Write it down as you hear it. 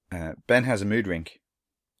Ben has a mood ring.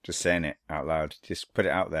 Just saying it out loud. Just put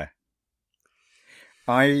it out there.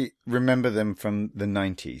 I remember them from the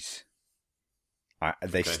 90s.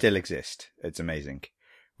 They still exist. It's amazing.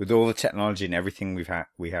 With all the technology and everything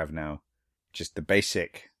we have now, just the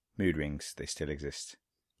basic mood rings, they still exist.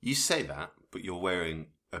 You say that, but you're wearing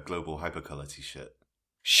a Global Hypercolour t-shirt.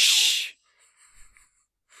 Shh!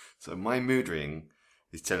 So my mood ring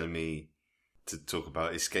is telling me to talk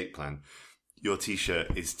about escape plan. Your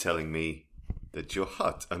t-shirt is telling me that you're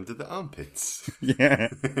hot under the armpits. Yeah.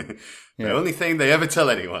 The only thing they ever tell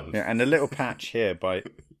anyone. Yeah, and a little patch here by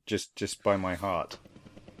just by my heart.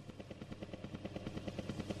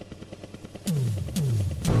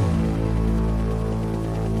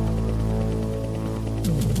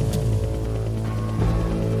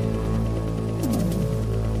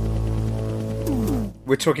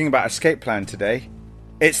 We're talking about escape plan today.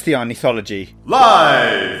 It's the Ornithology.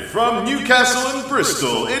 Live from Newcastle and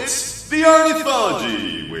Bristol, it's the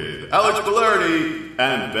Ornithology with Alex Ballardy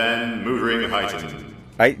and Ben Moodring-Heighton.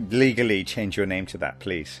 I legally change your name to that,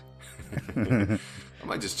 please. I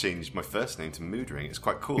might just change my first name to Moodring. It's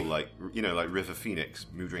quite cool, like River Phoenix,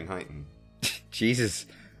 Moodring-Heighton. Jesus.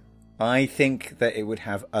 I think that it would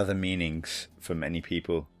have other meanings for many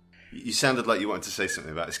people. You sounded like you wanted to say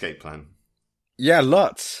something about escape plan. Yeah,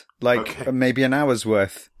 lots. Maybe an hour's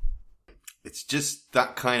worth. It's just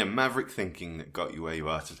that kind of maverick thinking that got you where you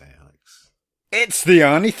are today, Alex. It's the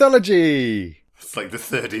Ornithology! It's like the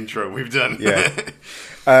third intro we've done.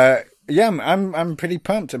 Yeah. I'm pretty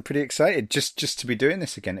pumped. I'm pretty excited just to be doing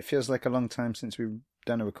this again. It feels like a long time since we've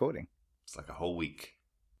done a recording. It's like a whole week.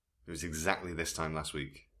 It was exactly this time last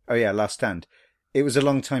week. Oh yeah, Last Stand. It was a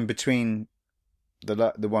long time between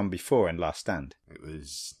the one before and Last Stand. It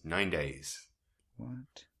was 9 days.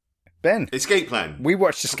 What? Ben. Escape Plan. We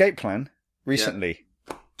watched Escape Plan recently.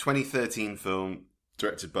 Yeah. 2013 film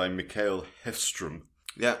directed by Mikhail Hefstrom.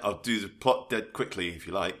 Yeah, I'll do the plot dead quickly if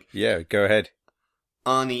you like. Yeah, go ahead.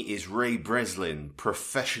 Arnie is Ray Breslin,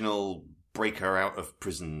 professional breaker out of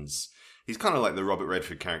prisons. He's kind of like the Robert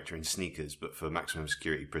Redford character in Sneakers, but for maximum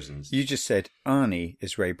security prisons. You just said Arnie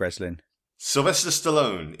is Ray Breslin. Sylvester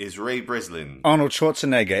Stallone is Ray Breslin. Arnold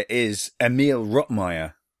Schwarzenegger is Emil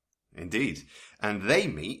Rottmeier. Indeed. And they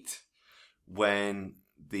meet when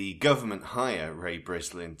the government hire Ray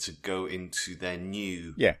Breslin to go into their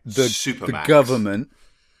new supermax.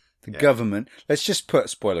 The government. Let's just put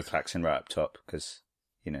spoiler klaxon right up top, because,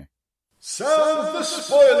 Sound the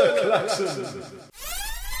spoiler klaxon!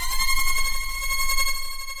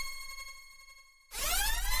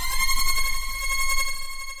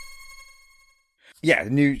 Yeah,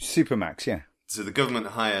 new supermax, yeah. So the government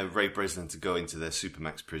hire Ray Breslin to go into their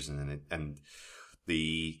supermax prison, and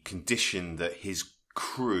the condition that his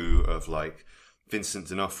crew of like Vincent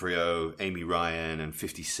D'Onofrio, Amy Ryan, and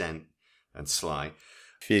 50 Cent and Sly,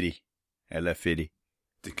 Fide, I love Fide.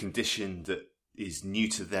 The condition that is new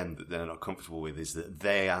to them that they're not comfortable with is that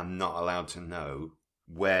they are not allowed to know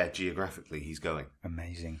where geographically he's going.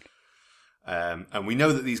 Amazing. And we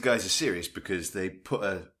know that these guys are serious because they put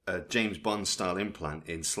a James Bond style implant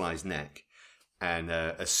in Sly's neck. And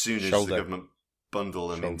as soon as the government bundle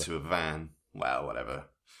them into a van, well, whatever,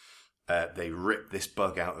 they rip this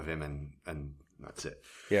bug out of him and that's it.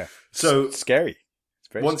 Yeah. So it's scary.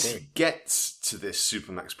 It's very once scary. he gets to this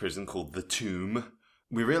supermax prison called the Tomb,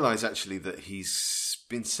 we realise actually that he's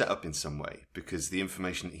been set up in some way because the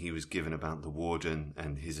information that he was given about the warden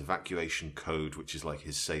and his evacuation code, which is like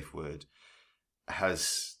his safe word,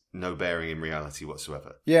 has no bearing in reality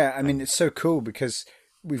whatsoever. Yeah, I mean, it's so cool because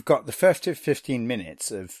we've got the first 15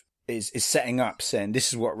 minutes of is setting up, saying this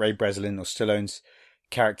is what Ray Breslin or Stallone's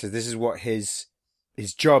character, this is what his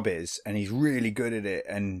job is, and he's really good at it,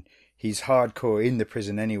 and he's hardcore in the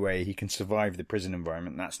prison anyway. He can survive the prison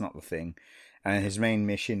environment. That's not the thing. And his main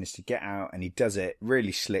mission is to get out, and he does it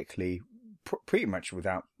really slickly, pretty much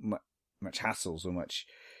without much hassles or much,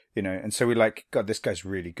 And so we're like, God, this guy's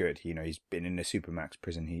really good. He's been in a supermax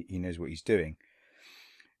prison. He knows what he's doing.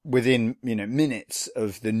 Within, minutes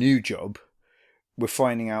of the new job, we're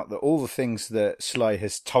finding out that all the things that Sly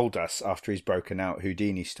has told us after he's broken out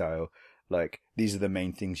Houdini style, like these are the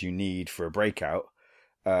main things you need for a breakout.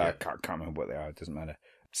 I can't remember what they are. It doesn't matter.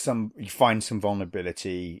 You find some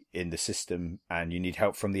vulnerability in the system and you need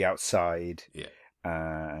help from the outside. Yeah.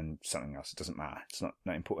 And something else. It doesn't matter. It's not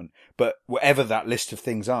important. But whatever that list of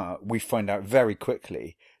things are, we find out very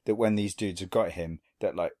quickly that when these dudes have got him,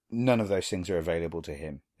 that like none of those things are available to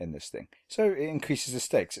him in this thing. So it increases the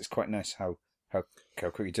stakes. It's quite nice how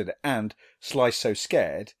quick he did it. And Sly's so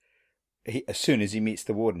scared, as soon as he meets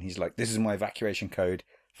the warden, he's like, "This is my evacuation code.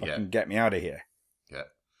 Fucking get me out of here." Yeah.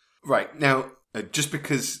 Right now, just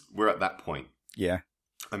because we're at that point, yeah,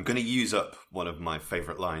 I'm going to use up one of my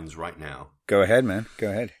favourite lines right now. Go ahead, man. Go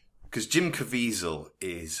ahead. Because Jim Caviezel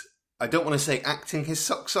is, I don't want to say acting his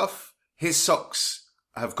socks off. His socks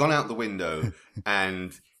have gone out the window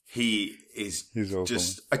and he's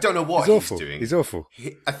just, I don't know what he's doing. He's awful.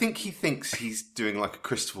 I think he thinks he's doing like a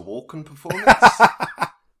Christopher Walken performance.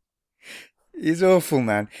 He's awful,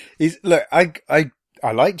 man. Look, I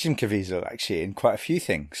like Jim Caviezel actually in quite a few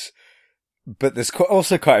things, but there's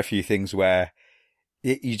also quite a few things where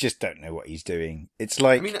you just don't know what he's doing. It's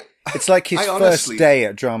like it's like his first day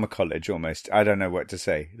at drama college almost. I don't know what to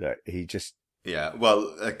say. Like, he just yeah.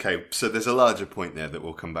 Well, okay. So there's a larger point there that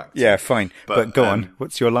we'll come back to. Yeah, fine. But go on.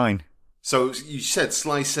 What's your line? So you said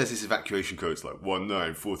Sly says his evacuation code's like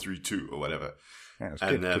 19432 or whatever. Yeah, that's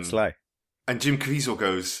good. Good Sly. And Jim Caviezel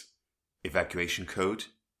goes, evacuation code,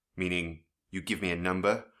 meaning you give me a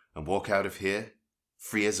number and walk out of here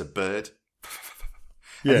free as a bird.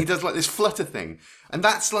 Yeah. And he does like this flutter thing. And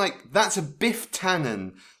that's a Biff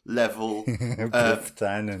Tannen level Biff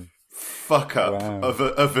Tannen fuck up of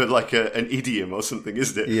an idiom or something,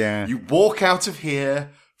 isn't it? Yeah. You walk out of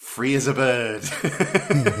here free as a bird.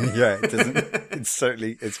 Yeah, it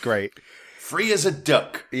doesn't. It's great. Free as a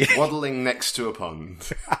duck waddling next to a pond.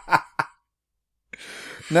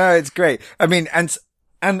 No, it's great. I mean,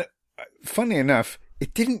 and funny enough,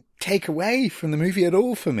 it didn't take away from the movie at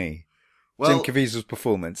all for me. Jim Caviezel's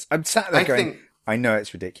performance. I'm sat there going, I know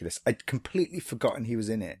it's ridiculous. I'd completely forgotten he was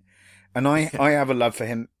in it. And I have a love for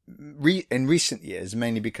him in recent years,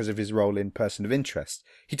 mainly because of his role in Person of Interest.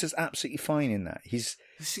 He does absolutely fine in that.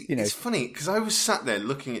 It's funny, because I was sat there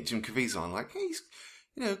looking at Jim Caviezel and like,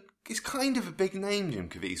 he's kind of a big name, Jim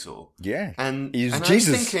Caviezel. Yeah. And Jesus. I was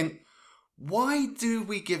thinking, why do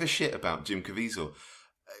we give a shit about Jim Caviezel?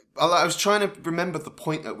 I was trying to remember the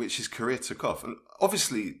point at which his career took off. And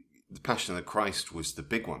obviously, The Passion of the Christ was the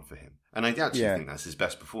big one for him. And I actually think that's his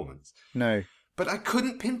best performance. No. But I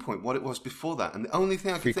couldn't pinpoint what it was before that. And the only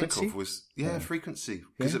thing I could think of was, Frequency.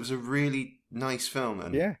 Because it was a really nice film.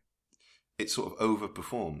 And it sort of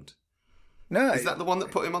overperformed. No. Is that the one that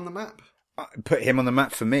put him on the map? Put him on the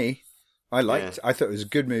map for me. I thought it was a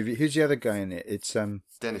good movie. Who's the other guy in it? It's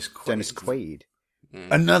Dennis Quaid. Dennis Quaid. Yeah.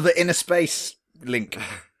 Another Inner Space link.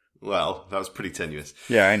 Well, that was pretty tenuous.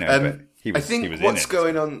 Yeah, I know. But he was what's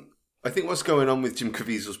going on with Jim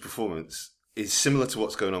Caviezel's performance is similar to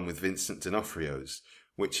what's going on with Vincent D'Onofrio's,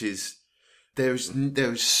 which is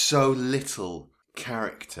there's so little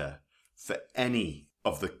character for any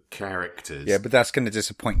of the characters. Yeah, but that's going to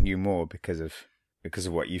disappoint you more because of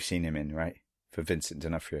what you've seen him in, right? For Vincent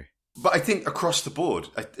D'Onofrio. But I think across the board,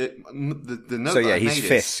 the note. So he's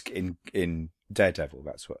Fisk in Daredevil.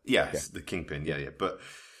 That's what. Yes, the Kingpin. Yeah. But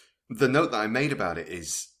the note that I made about it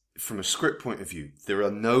is, from a script point of view, there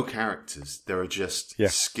are no characters. There are just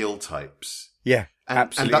skill types. Yeah,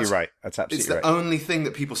 absolutely right. That's absolutely right. It's the only thing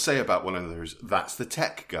that people say about one another is, that's the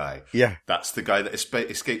tech guy. Yeah. That's the guy that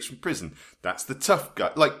escapes from prison. That's the tough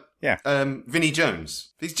guy. Vinnie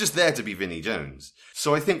Jones. He's just there to be Vinnie Jones.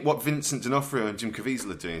 So I think what Vincent D'Onofrio and Jim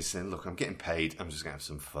Caviezel are doing is saying, look, I'm getting paid. I'm just going to have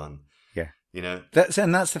some fun. Yeah. That's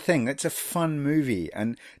the thing. It's a fun movie.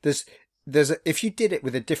 And if you did it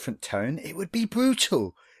with a different tone, it would be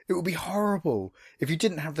brutal. It would be horrible. If you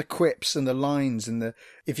didn't have the quips and the lines and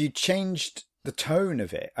if you changed the tone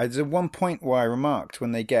of it. There's one point where I remarked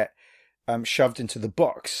when they get shoved into the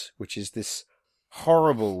box, which is this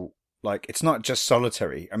horrible, it's not just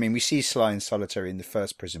solitary. I mean, we see Sly in solitary in the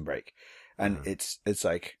first Prison Break, and it's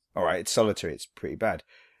like, all right, it's solitary. It's pretty bad.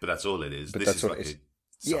 But that's all it is. But that's all it is.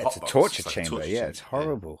 It's a torture chamber. It's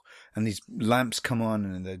horrible. Yeah. And these lamps come on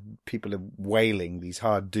and the people are wailing. These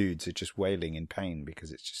hard dudes are just wailing in pain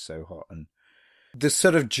because it's just so hot. And the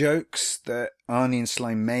sort of jokes that Arnie and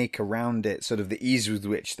Sly make around it, sort of the ease with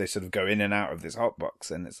which they sort of go in and out of this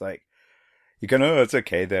hotbox. And it's like, you're going, oh, it's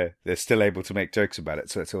okay. They're still able to make jokes about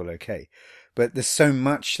it, so it's all okay. But there's so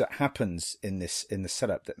much that happens in the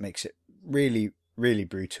setup that makes it really, really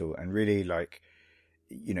brutal and really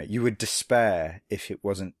you would despair if it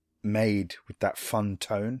wasn't made with that fun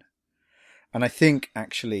tone. And I think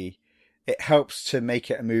actually it helps to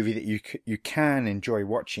make it a movie that you can enjoy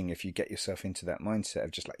watching if you get yourself into that mindset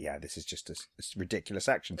of just this is just a ridiculous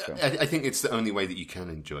action film. I think it's the only way that you can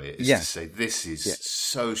enjoy it is to say this is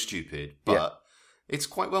so stupid, but it's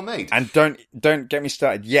quite well made. And don't get me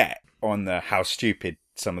started yet on how stupid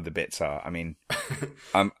some of the bits are. I mean,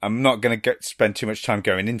 I'm not going to spend too much time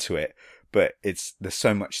going into it, but there's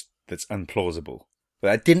so much that's implausible.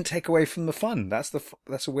 But that didn't take away from the fun. That's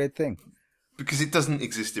a weird thing. Because it doesn't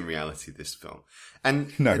exist in reality, this film.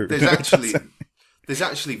 And there's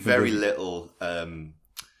actually very little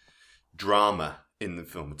drama in the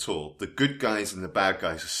film at all. The good guys and the bad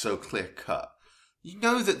guys are so clear cut. You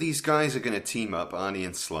know that these guys are going to team up, Arnie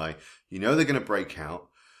and Sly. You know they're going to break out.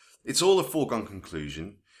 It's all a foregone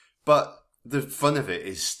conclusion. But the fun of it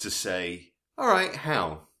is to say, all right,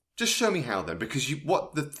 how? Just show me how then. Because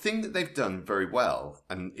the thing that they've done very well,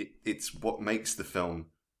 and it's what makes the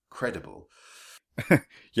film credible.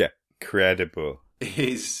 Yeah, credible.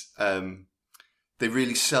 Is they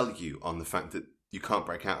really sell you on the fact that you can't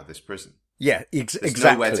break out of this prison. Yeah, There's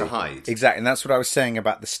exactly. nowhere to hide. Exactly, and that's what I was saying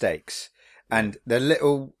about the stakes. And the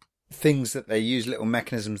little things that they use, little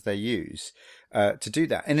mechanisms they use to do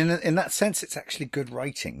that. And in that sense, it's actually good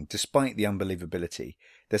writing, despite the unbelievability.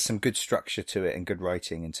 There's some good structure to it and good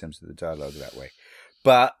writing in terms of the dialogue that way.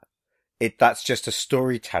 But that's just a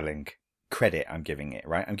storytelling credit I'm giving it,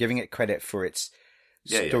 right? I'm giving it credit for its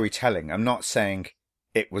storytelling. Yeah. I'm not saying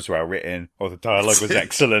it was well written or the dialogue was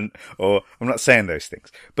excellent, or I'm not saying those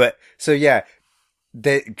things. But so you're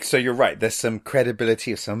right. There's some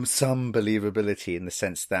credibility or some believability in the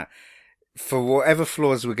sense that for whatever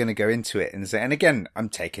flaws we're going to go into it and say, and again, I'm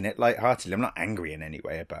taking it lightheartedly. I'm not angry in any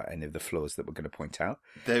way about any of the flaws that we're going to point out.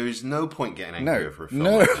 There is no point getting angry over a film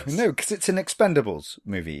like this. No, because it's an Expendables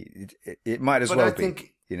movie. It might as well be.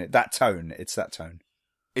 Think, that tone. It's that tone.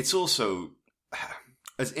 It's also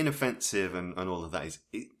as inoffensive and all of that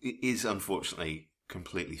it is unfortunately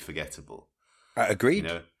completely forgettable. Agreed.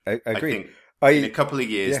 Agreed. I think in a couple of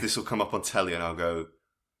years, this will come up on telly and I'll go,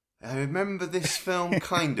 I remember this film,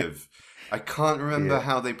 kind of. I can't remember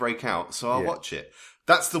how they break out, so I'll watch it.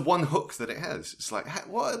 That's the one hook that it has. It's like,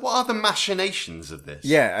 what are the machinations of this?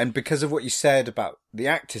 Yeah, and because of what you said about the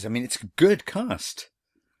actors, I mean, it's a good cast.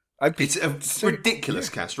 It's a ridiculous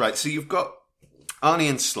cast, right? So you've got Arnie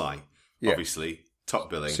and Sly, obviously, top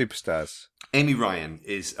billing. Superstars. Amy Ryan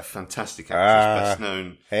is a fantastic actress,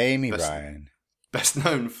 best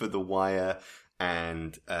known for The Wire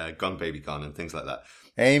and Gone Baby Gone and things like that.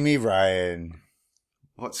 Amy Ryan.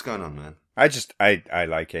 What's going on, man? I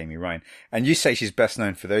like Amy Ryan. And you say she's best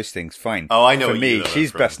known for those things, fine. Oh, I know. For me,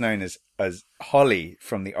 she's best known as Holly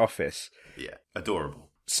from The Office. Yeah, adorable.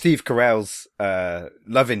 Steve Carell's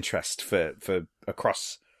love interest for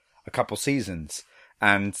across a couple seasons.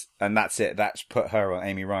 And that's it. That's put her or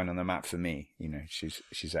Amy Ryan on the map for me.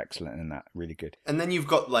 She's excellent in that. Really good. And then you've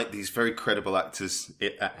got like these very credible actors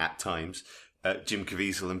at times. Jim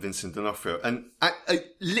Caviezel and Vincent D'Onofrio. And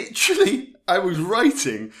I was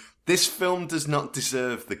writing, this film does not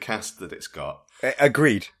deserve the cast that it's got.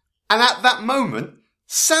 Agreed. And at that moment,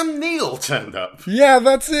 Sam Neill turned up. Yeah,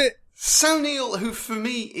 that's it. Sam Neill, who for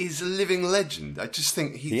me is a living legend. I just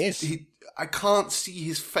think he is. I can't see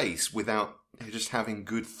his face without just having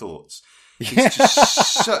good thoughts. He's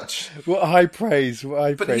just such... What high praise.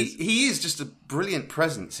 But he is just a brilliant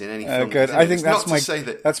presence in any film. Good. I think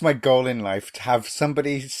that's my goal in life, to have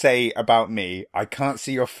somebody say about me, I can't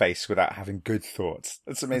see your face without having good thoughts.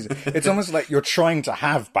 That's amazing. It's almost like you're trying to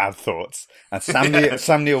have bad thoughts, and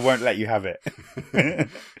Sam Neill won't let you have it.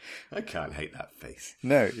 I can't hate that face.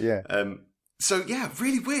 No, yeah. So, yeah,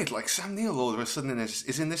 really weird. Like, Sam Neill all of a sudden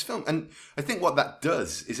is in this film. And I think what that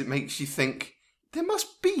does is it makes you think, there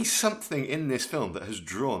must be something in this film that has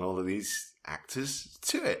drawn all of these actors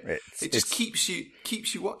to it. It just keeps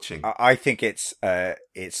you watching. I think it's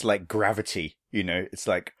like gravity, it's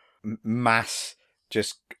like mass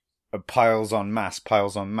just piles on mass,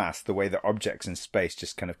 the way that objects in space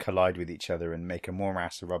just kind of collide with each other and make a more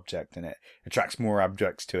massive object, and it attracts more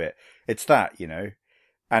objects to it. It's that,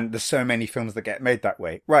 And there's so many films that get made that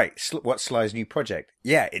way. Right, what's Sly's new project?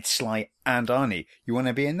 Yeah, it's Sly and Arnie. You want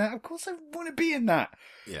to be in that? Of course I want to be in that.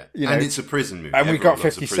 Yeah, and it's a prison movie. And we've got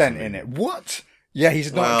 50 Cent in it. What? Yeah,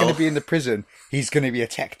 he's not going to be in the prison. He's going to be a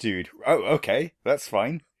tech dude. Oh, okay, that's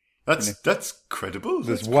fine. That's credible.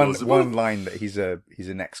 There's one line that he's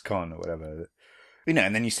an ex-con or whatever.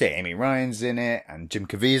 And then you say Amy Ryan's in it and Jim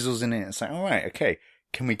Caviezel's in it. It's like, all right, okay.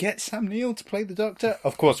 Can we get Sam Neill to play the Doctor?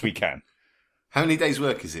 Of course we can. How many days'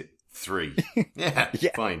 work is it? 3. Yeah,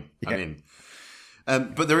 fine. Yeah. I'm in.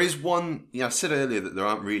 But there is one... I said earlier that there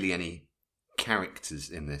aren't really any characters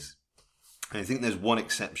in this. And I think there's one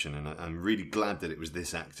exception, and I'm really glad that it was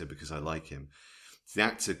this actor because I like him. It's the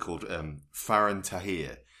actor called Farhan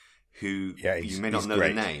Tahir, who you may not know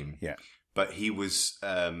the name, but he was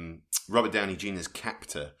Robert Downey Jr.'s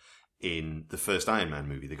captor in the first Iron Man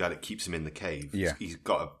movie, the guy that keeps him in the cave. Yeah. He's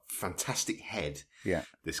got a fantastic head,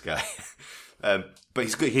 this guy. But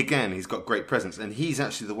he's got great presence, and he's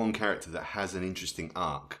actually the one character that has an interesting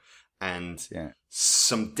arc and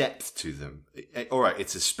some depth to them. All right,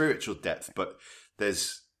 it's a spiritual depth, but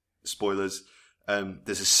there's spoilers.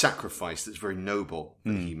 There's a sacrifice that's very noble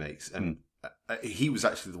that he makes, and he was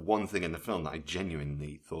actually the one thing in the film that I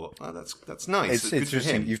genuinely thought, oh, that's nice. It's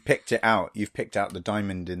interesting. You've picked it out. You've picked out the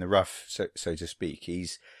diamond in the rough, so to speak.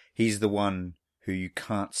 He's the one who you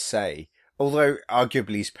can't say, although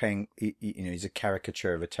arguably he's playing, he's a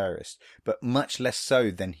caricature of a terrorist, but much less so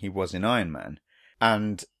than he was in Iron Man.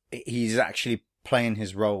 And he's actually playing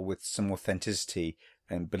his role with some authenticity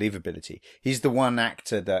and believability. He's the one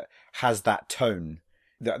actor that has that tone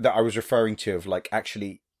that I was referring to, of like,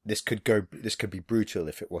 actually, this could be brutal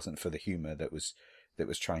if it wasn't for the humor that was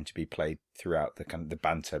trying to be played throughout the kind of the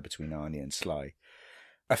banter between Arnie and Sly.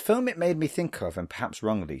 A film it made me think of, and perhaps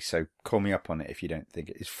wrongly, so call me up on it if you don't think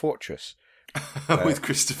it, is Fortress. With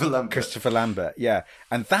Christopher Lambert. Christopher Lambert, yeah.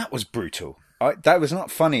 And that was brutal. That was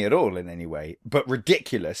not funny at all in any way, but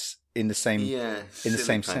ridiculous in the same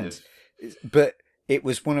sense. But it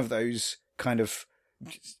was one of those kind of,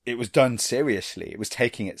 it was done seriously. It was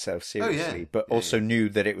taking itself seriously, but also knew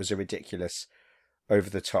that it was a ridiculous,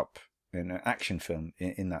 over-the-top action film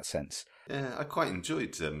in that sense. Yeah, I quite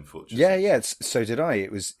enjoyed Fortress. Yeah, so did I.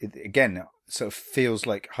 Again, sort of feels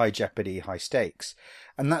like high jeopardy, high stakes.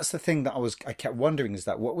 And that's the thing that I kept wondering, is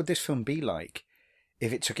that what would this film be like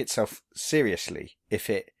if it took itself seriously? If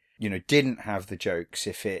it, didn't have the jokes,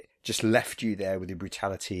 if it just left you there with the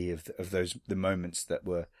brutality of the moments that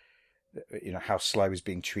were, how Sly was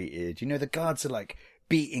being treated. The guards are like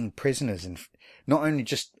beating prisoners, and not only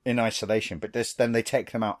just in isolation, but then they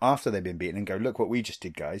take them out after they've been beaten and go, look what we just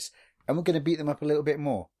did, guys. And we're going to beat them up a little bit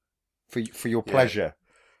more for your pleasure.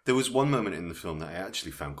 There was one moment in the film that I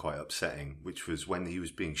actually found quite upsetting, which was when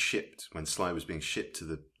when Sly was being shipped to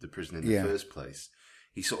the prison in the first place.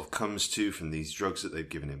 He sort of comes to from these drugs that they've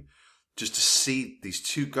given him, just to see these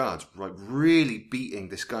two guards really beating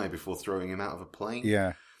this guy before throwing him out of a plane.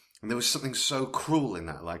 Yeah. And there was something so cruel in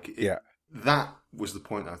that. That was the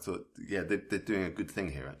point I thought, they're doing a good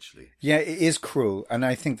thing here, actually. Yeah, it is cruel. And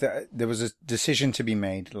I think that there was a decision to be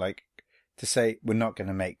made, to say, we're not going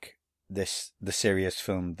to make this the serious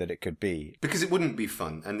film that it could be. Because it wouldn't be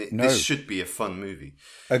fun. And this should be a fun movie.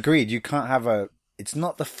 Agreed. You can't have it's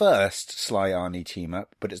not the first Sly Arnie team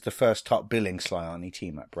up, but it's the first top billing Sly Arnie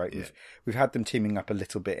team up, right? Yeah. We've had them teaming up a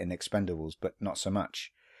little bit in Expendables, but not so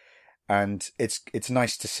much. And it's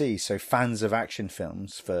nice to see. So fans of action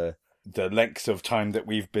films, for the length of time that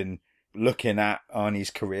we've been looking at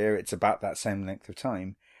Arnie's career, it's about that same length of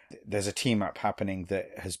time. There's a team up happening that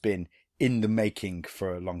has been in the making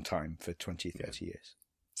for a long time, for 20, 30 years.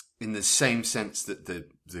 In the same sense that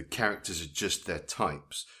the characters are just their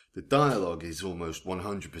types, the dialogue is almost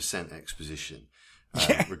 100% exposition.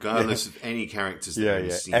 Regardless of any characters that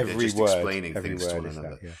we've seen, they're just explaining things to one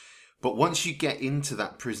another. But once you get into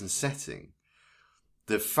that prison setting,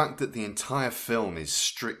 the fact that the entire film is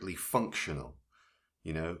strictly functional,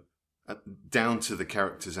 down to the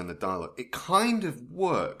characters and the dialogue, it kind of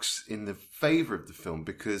works in the favour of the film,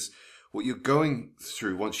 because what you're going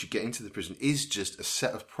through once you get into the prison is just a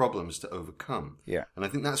set of problems to overcome. Yeah. And I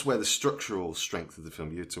think that's where the structural strength of the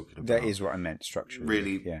film you're talking about. That is what I meant,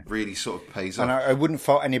 structurally. Really sort of pays off. And I wouldn't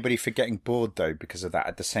fault anybody for getting bored, though, because of that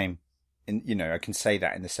at the same... I can say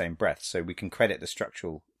that in the same breath. So we can credit the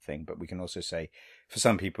structural thing, but we can also say, for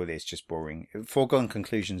some people, it's just boring. Foregone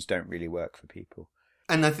conclusions don't really work for people.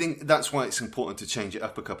 And I think that's why it's important to change it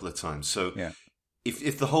up a couple of times. So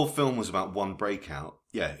if the whole film was about one breakout,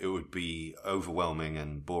 it would be overwhelming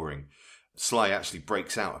and boring. Sly actually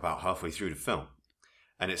breaks out about halfway through the film.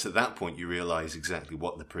 And it's at that point you realise exactly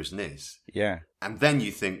what the prison is. Yeah. And then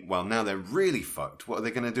you think, well, now they're really fucked. What are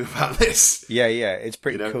they going to do about this? Yeah, it's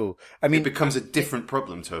pretty cool. I mean, it becomes a different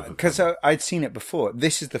problem to overcome. Because I'd seen it before.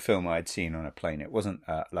 This is the film I'd seen on a plane. It wasn't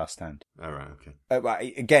Last Stand. Oh, right,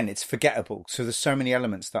 okay. Again, it's forgettable. So there's so many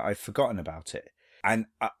elements that I've forgotten about it. And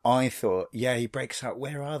I thought, he breaks out.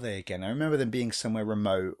 Where are they again? I remember them being somewhere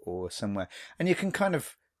remote or somewhere. And you can kind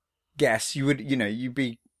of guess. It would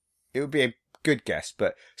be a good guess,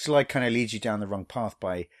 but Sly kind of leads you down the wrong path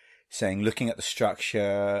by saying, looking at the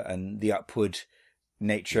structure and the upward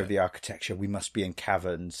nature of the architecture, we must be in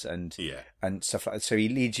caverns and stuff like that. So he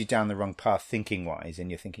leads you down the wrong path thinking wise,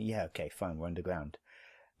 and you're thinking, okay, fine, we're underground.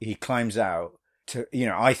 He climbs out to,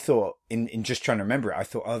 I thought in just trying to remember it, I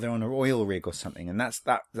thought, they're on an oil rig or something. And that's,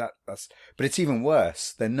 but it's even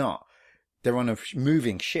worse. They're not. They're on a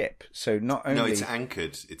moving ship. So not only. No, it's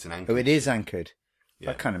anchored. It's an anchor. Oh, it is anchored. Yeah.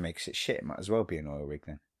 That kind of makes it shit. It might as well be an oil rig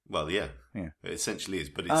then. Well, yeah. It essentially is,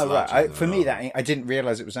 but it's right. For me, I didn't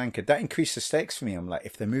realise it was anchored. That increased the stakes for me. I'm like,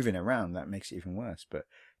 if they're moving around, that makes it even worse. But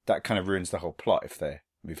that kind of ruins the whole plot if they're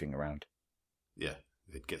moving around. Yeah,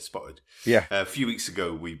 they'd get spotted. Yeah. A few weeks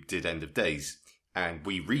ago, we did End of Days, and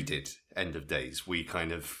we redid End of Days. We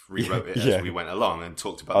kind of rewrote it as we went along and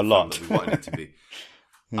talked about the film that we wanted it to be.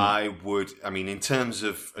 In terms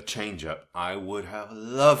of a change-up, I would have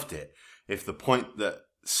loved it if the point that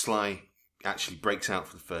Sly actually breaks out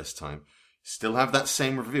for the first time, still have that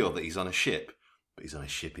same reveal that he's on a ship, but he's on a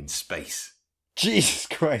ship in space. Jesus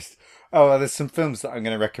Christ. Oh, well, there's some films that I'm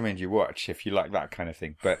going to recommend you watch if you like that kind of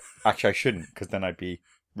thing. But actually, I shouldn't, because then I'd be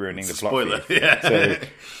ruining the plot. Spoiler,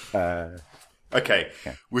 Okay,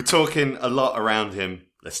 we're talking a lot around him.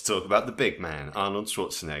 Let's talk about the big man, Arnold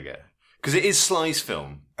Schwarzenegger. Because it is Sly's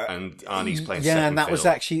film, and Arnie's playing second and that fiddle. was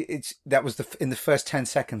actually, in the first 10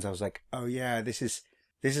 seconds, I was like, oh yeah, this is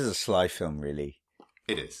a Sly film, really.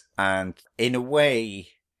 It is. And in a way,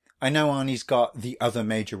 I know Arnie's got the other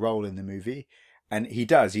major role in the movie, and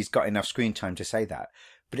he's got enough screen time to say that,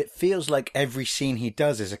 but it feels like every scene he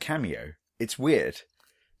does is a cameo. It's weird.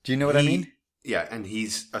 Do you know what I mean? Yeah, and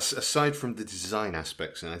he's, aside from the design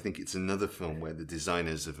aspects, and I think it's another film where the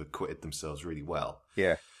designers have acquitted themselves really well.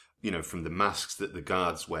 Yeah. From the masks that the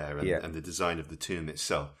guards wear and the design of the tomb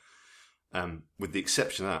itself. With the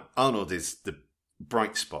exception of that, Arnold is the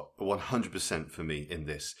bright spot, 100% for me in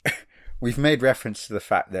this. We've made reference to the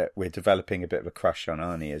fact that we're developing a bit of a crush on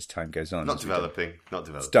Arnie as time goes on. Not developing.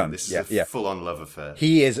 It's done. This is a full-on love affair.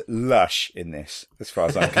 He is lush in this, as far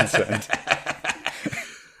as I'm concerned.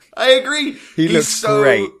 I agree. He looks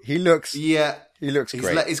great. He looks great. He's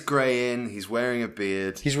let his grey in. He's wearing a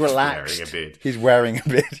beard. He's relaxed. He's wearing a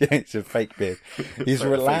beard. Yeah, it's a fake beard. He's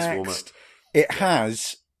relaxed. It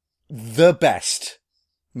has the best,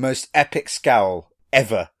 most epic scowl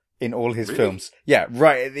ever in all his films. Yeah,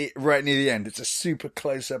 right near the end. It's a super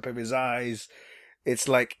close up of his eyes. It's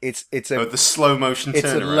like it's the slow motion.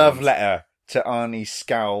 It's a love letter to Arnie's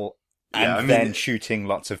scowl, and then shooting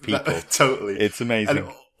lots of people. Totally, it's amazing. And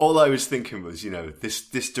all I was thinking was,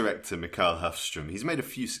 this director, Mikael Hafström, he's made a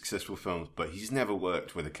few successful films, but he's never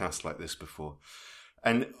worked with a cast like this before.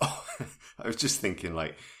 And I was just thinking,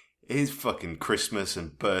 like, his fucking Christmas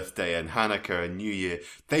and birthday and Hanukkah and New Year,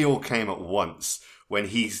 they all came at once when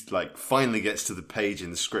he's, like, finally gets to the page in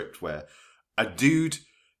the script where a dude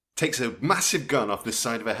takes a massive gun off the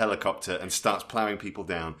side of a helicopter and starts plowing people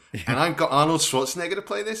down. Yeah. And I've got Arnold Schwarzenegger to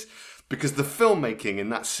play this. Because the filmmaking in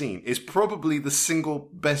that scene is probably the single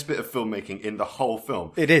best bit of filmmaking in the whole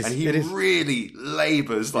film. It is. And he really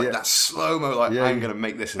labours that slow-mo, I'm going to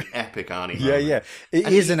make this an epic Arnie moment. Yeah.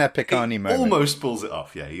 It is an epic Arnie moment. He almost pulls it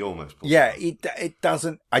off. Yeah, he almost pulls it off. Yeah, it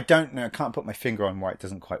doesn't, I don't know, I can't put my finger on why it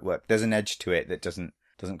doesn't quite work. There's an edge to it that doesn't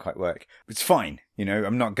quite work. It's fine,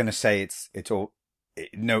 I'm not going to say it's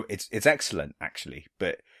excellent, actually.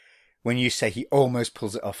 But when you say he almost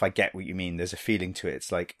pulls it off, I get what you mean. There's a feeling to it.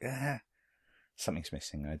 It's like, something's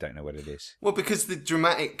missing. I don't know what it is. Well, because the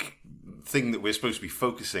dramatic thing that we're supposed to be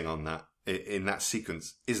focusing on in that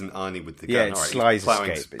sequence isn't Arnie with the gun. Yeah, it's Sly's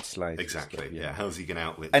escape. It's Sly's exactly. escape, yeah, how's he going to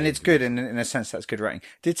outwit? And it's good, and in a sense, that's good writing.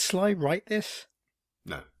 Did Sly write this?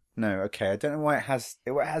 No. Okay. I don't know why it has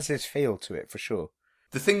this feel to it for sure.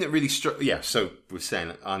 The thing that really struck, so we're saying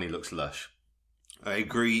that Arnie looks lush. I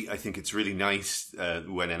agree. I think it's really nice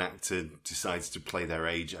when an actor decides to play their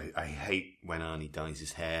age. I hate when Arnie dyes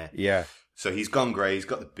his hair. Yeah. So he's gone grey, he's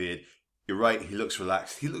got the beard. You're right, he looks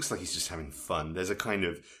relaxed. He looks like he's just having fun. There's a kind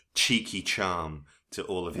of cheeky charm to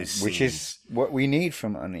all of his scenes. Which is what we need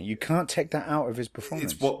from Arnie. You can't take that out of his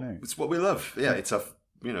performance. It's what we love. Yeah, it's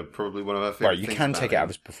probably one of our favourite things. Right, you can take it out of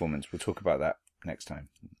his performance. We'll talk about that next time.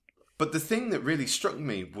 But the thing that really struck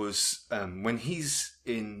me was when he's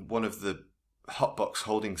in one of the hotbox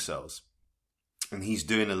holding cells and he's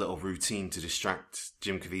doing a little routine to distract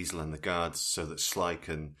Jim Caviezel and the guards so that Sly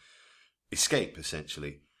can escape,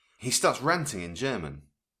 essentially. He starts ranting in German.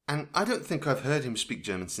 And I don't think I've heard him speak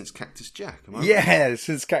German since Cactus Jack. Am I right?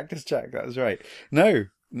 Since Cactus Jack, that was right. No,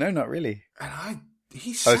 not really. And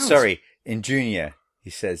he sounds... Oh, sorry. In Junior, he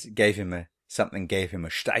says, gave him a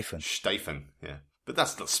Steifen. Steifen, yeah. But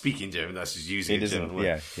that's not speaking German, that's just using a German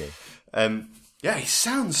word. Yeah. He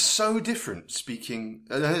sounds so different speaking...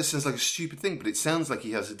 I know it sounds like a stupid thing, but it sounds like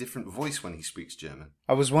he has a different voice when he speaks German.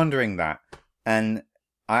 I was wondering that. And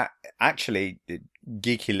I actually,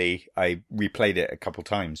 geekily, I replayed it a couple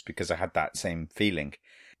times because I had that same feeling.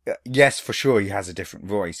 Yes, for sure, he has a different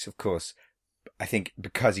voice, of course. I think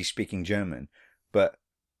because he's speaking German, but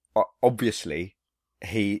obviously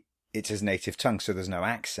it's his native tongue, so there's no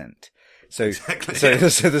accent. So, exactly.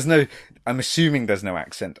 so there's no, I'm assuming there's no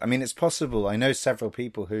accent. I mean, it's possible. I know several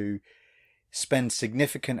people who spend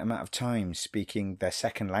significant amount of time speaking their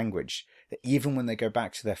second language, that even when they go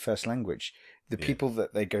back to their first language, the people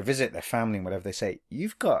that they go visit, their family and whatever, they say,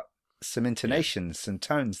 you've got some intonations and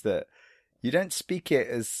tones that you don't speak it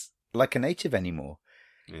as like a native anymore.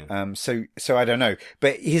 Yeah. So I don't know,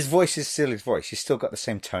 but his voice is still his voice. He's still got the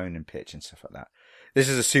same tone and pitch and stuff like that. This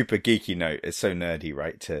is a super geeky note. It's so nerdy,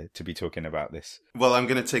 right? To be talking about this. Well, I'm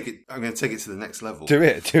going to take it to the next level. Do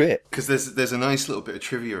it. Because there's a nice little bit of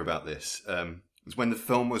trivia about this. When the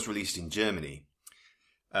film was released in Germany,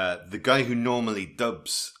 the guy who normally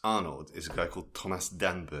dubs Arnold is a guy called Thomas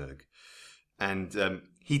Danberg, and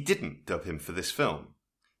he didn't dub him for this film.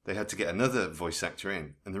 They had to get another voice actor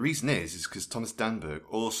in. And the reason is because Thomas Danberg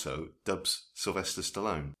also dubs Sylvester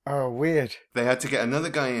Stallone. Oh, weird. They had to get another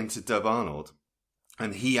guy in to dub Arnold.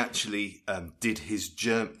 And he actually did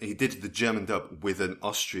the German dub with an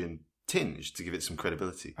Austrian tinge to give it some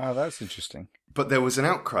credibility. Oh, that's interesting. But there was an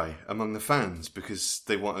outcry among the fans because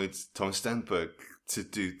they wanted Thomas Danberg to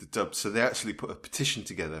do the dub. So they actually put a petition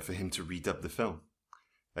together for him to redub the film.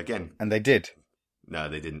 Again. And they did? No,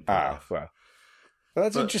 they didn't. Well,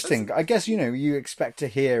 that's interesting. I guess, you expect to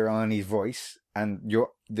hear Arnie's voice, and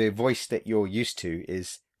the voice that you're used to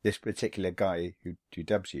is this particular guy who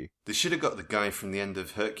dubs you. They should have got the guy from the end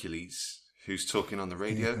of Hercules who's talking on the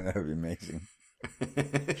radio. That would be amazing.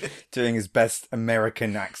 Doing his best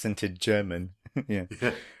American accented German. Yeah.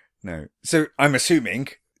 No. So I'm assuming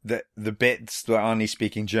that the bits that Arnie's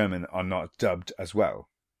speaking German are not dubbed as well.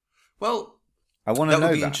 Well, I want to know that.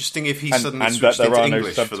 That would be interesting if he suddenly switched into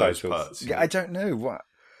English for those parts. Yeah, I don't know what.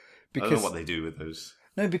 Because, I don't know what they do with those.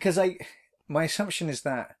 No, because my assumption is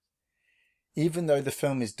that even though the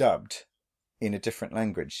film is dubbed in a different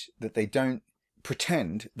language, that they don't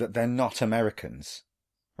pretend that they're not Americans,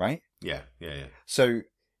 right? Yeah. So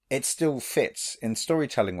it still fits in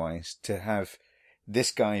storytelling-wise to have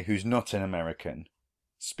this guy who's not an American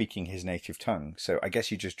speaking his native tongue. So I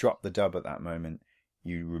guess you just drop the dub at that moment.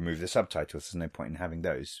 You remove the subtitles. There's no point in having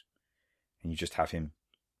those. And you just have him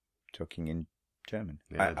talking in German.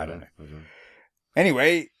 Yeah, I don't know.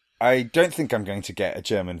 Anyway, I don't think I'm going to get a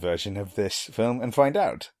German version of this film and find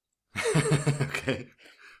out. Okay.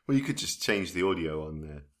 Well, you could just change the audio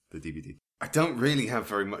on the DVD. I don't really have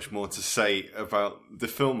very much more to say about the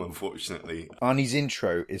film, unfortunately. Arnie's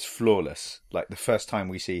intro is flawless, like the first time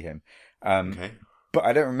we see him. Okay. But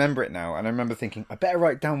I don't remember it now, and I remember thinking, I better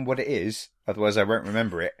write down what it is, otherwise I won't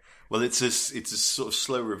remember it. Well, it's a sort of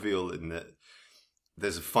slow reveal in that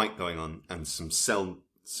there's a fight going on and It's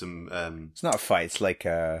not a fight, it's like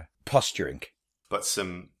posturing. But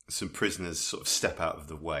some prisoners sort of step out of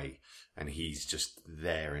the way, and he's just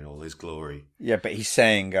there in all his glory. Yeah, but he's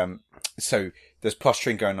saying, so there's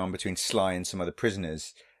posturing going on between Sly and some other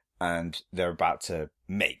prisoners, and they're about to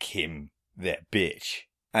make him their bitch.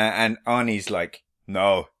 And Arnie's like,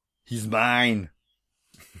 no, he's mine.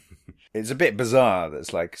 It's a bit bizarre.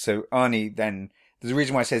 That's like, so Arnie then, there's a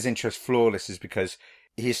reason why I say his intro is flawless is because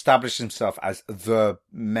he established himself as the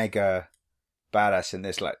mega badass in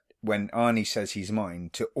this. Like, when Arnie says he's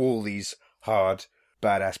mine to all these hard,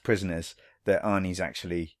 badass prisoners, that Arnie's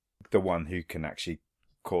actually the one who can actually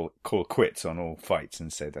call quits on all fights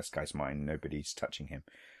and say, this guy's mine, nobody's touching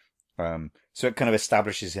him. So it kind of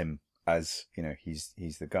establishes him as,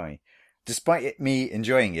 he's the guy. Despite me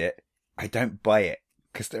enjoying it, I don't buy it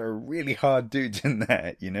because there are really hard dudes in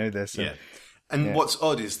there, there's some... Yeah. And what's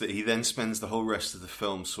odd is that he then spends the whole rest of the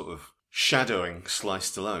film sort of shadowing Sly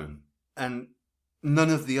Stallone, and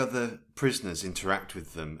none of the other prisoners interact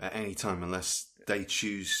with them at any time unless they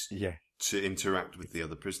choose to interact with the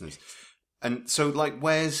other prisoners. And so, like,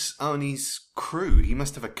 where's Arnie's crew? He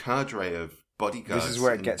must have a cadre of bodyguards. This is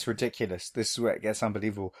where it gets ridiculous. This is where it gets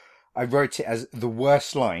unbelievable. I wrote it as the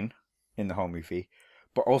worst line in the whole movie,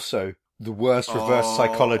 but also the worst reverse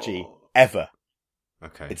psychology ever.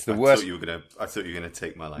 Okay, it's the worst. I thought you were gonna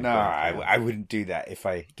take my line. No, I wouldn't do that if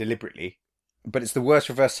I deliberately. But it's the worst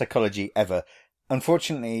reverse psychology ever.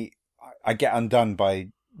 Unfortunately, I get undone by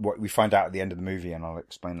what we find out at the end of the movie, and I'll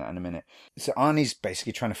explain that in a minute. So Arnie's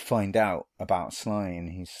basically trying to find out about Sly,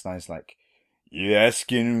 and Sly's like, "You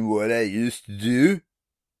asking what I used to do?"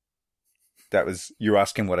 You're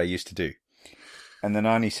asking what I used to do. And then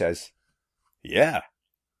Arnie says, "Yeah."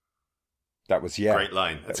 That was yeah. Great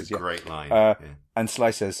line. That's a great line. And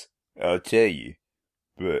Sly says, "I'll tell you,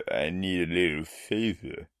 but I need a little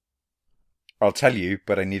favor." I'll tell you,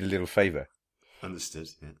 but I need a little favor. Understood,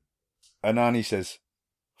 yeah. And Arnie says,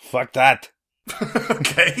 "Fuck that."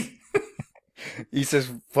 Okay. He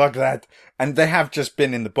says, "Fuck that." And they have just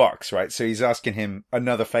been in the box, right? So he's asking him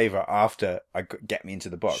another favor after get me into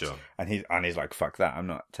the box. Sure. And he's like, "Fuck that. I'm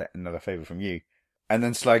not taking another favor from you." And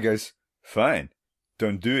then Sly goes, "Fine.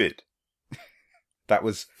 Don't do it." That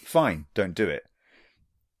was fine. Don't do it.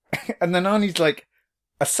 And then Arnie's like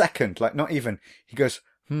a second, like not even, he goes,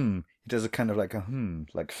 He does a kind of like a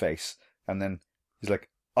like face. And then he's like,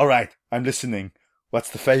 all right, I'm listening. What's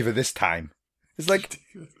the favour this time? It's like,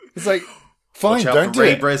 fine, Watch out don't for do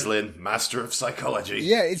Ray it. Breslin, master of psychology.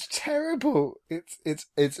 Yeah, it's terrible.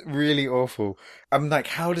 It's really awful. I'm like,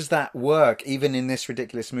 how does that work? Even in this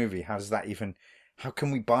ridiculous movie, how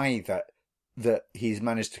can we buy that he's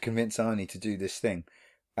managed to convince Arnie to do this thing?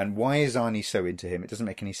 And why is Arnie so into him? It doesn't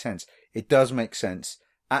make any sense. It does make sense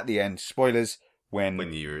at the end. Spoilers, when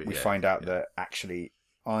we find out that actually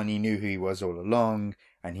Arnie knew who he was all along,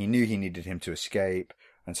 and he knew he needed him to escape,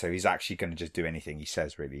 and so he's actually going to just do anything he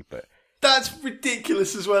says, really. But that's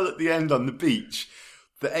ridiculous as well at the end on the beach.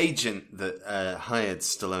 The agent that hired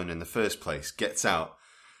Stallone in the first place gets out,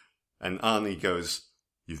 and Arnie goes,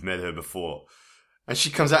 "You've met her before." And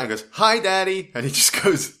she comes out and goes, "Hi, Daddy." And he just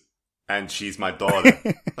goes, "And she's my daughter."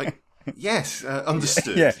 Like, yes,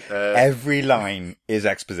 understood. Yeah. Every line is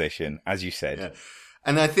exposition, as you said. Yeah.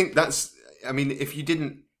 And I think if you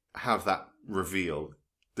didn't have that reveal,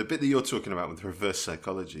 the bit that you're talking about with reverse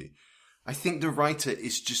psychology, I think the writer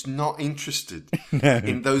is just not interested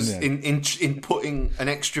in those in putting an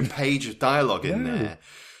extra page of dialogue in there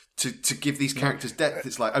to give these characters depth.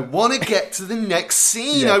 It's like, I want to get to the next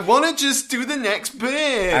scene. I want to just do the next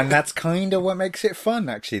bit. And that's kind of what makes it fun,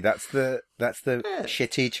 actually. That's the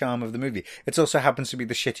shitty charm of the movie. It also happens to be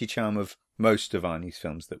the shitty charm of most of Arnie's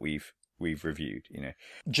films that we've reviewed, you know.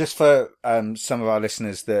 Just for some of our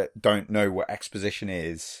listeners that don't know what exposition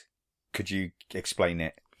is, could you explain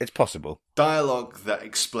it? It's possible. Dialogue that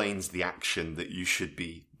explains the action that you should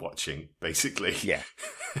be watching, basically. Yeah.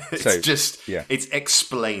 It's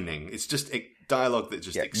explaining. It's just dialogue that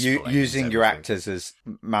just explains. Using your actors as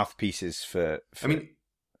mouthpieces for... I mean,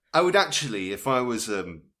 I would actually, if I was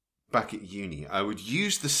back at uni, I would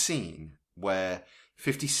use the scene where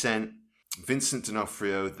 50 Cent, Vincent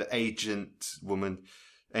D'Onofrio, the agent woman,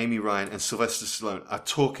 Amy Ryan, and Sylvester Stallone are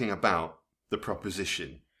talking about the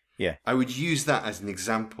proposition. Yeah. I would use that as an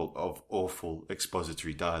example of awful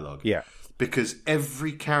expository dialogue. Yeah. Because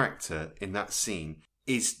every character in that scene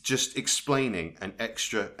is just explaining an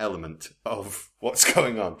extra element of what's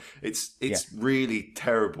going on. It's really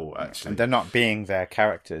terrible, actually. And they're not being their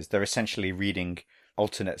characters. They're essentially reading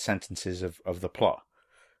alternate sentences of the plot.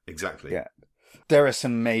 Exactly. Yeah. There are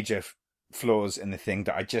some major flaws in the thing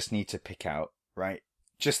that I just need to pick out, right?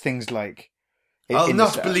 Just things like... I'll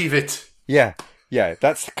not believe it! Yeah. Yeah,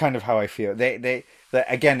 that's kind of how I feel. They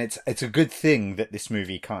again, it's a good thing that this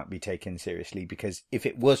movie can't be taken seriously, because if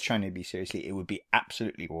it was trying to be seriously, it would be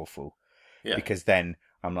absolutely awful. Yeah. Because then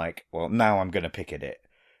I'm like, well, now I'm going to pick at it.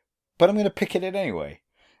 But I'm going to pick at it anyway.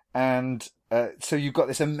 And so you've got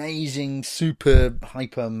this amazing, super,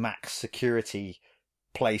 hyper max security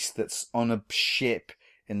place that's on a ship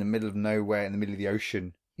in the middle of nowhere, in the middle of the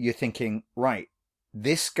ocean. You're thinking, right,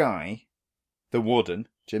 this guy, the warden,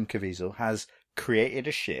 Jim Caviezel, has created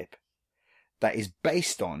a ship that is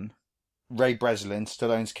based on Ray Breslin,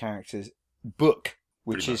 Stallone's character's book,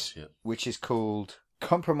 which is called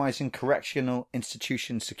Compromising Correctional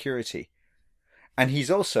Institution Security. And he's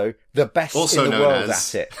also the best in the world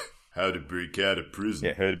at it. How to break out of prison.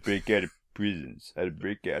 Yeah, how to break out of prisons. How to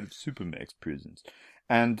break out of supermax prisons.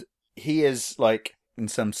 And he is, like, in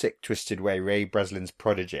some sick, twisted way, Ray Breslin's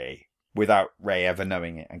protege, without Ray ever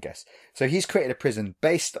knowing it, I guess. So he's created a prison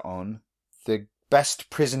based on the best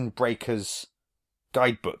prison breakers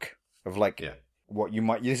guidebook of what you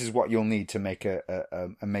might, this is what you'll need to make a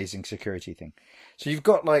amazing security thing. So you've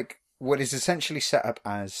got like what is essentially set up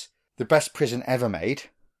as the best prison ever made,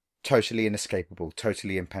 totally inescapable,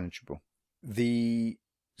 totally impenetrable. The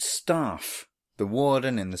staff, the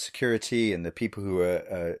warden and the security and the people who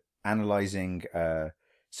are analyzing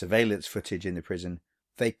surveillance footage in the prison,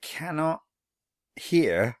 they cannot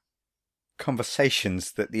hear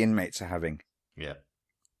conversations that the inmates are having. Yeah.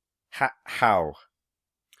 How?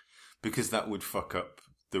 Because that would fuck up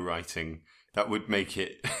the writing. That would make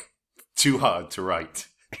it too hard to write.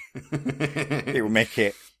 It would make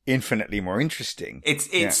it infinitely more interesting. It's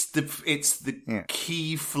the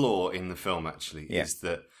key flaw in the film, actually, is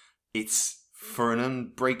that it's for an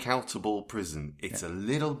unbreakoutable prison. It's a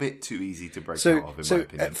little bit too easy to break out of, in my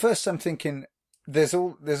opinion. At first I'm thinking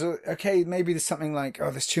okay, maybe there's something like,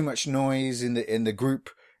 there's too much noise in the group,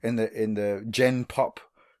 in the gen pop,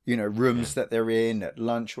 rooms that they're in at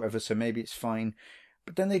lunch, whatever, so maybe it's fine.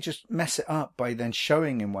 But then they just mess it up by then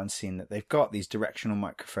showing in one scene that they've got these directional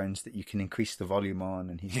microphones that you can increase the volume on,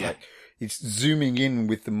 and he's zooming in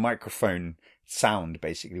with the microphone sound,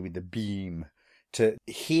 basically, with the beam, to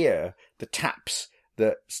hear the taps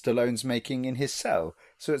that Stallone's making in his cell.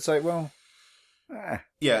 So it's like, well...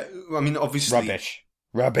 Yeah, I mean, obviously...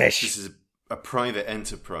 Rubbish. This is a private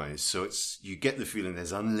enterprise, so you get the feeling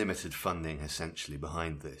there's unlimited funding essentially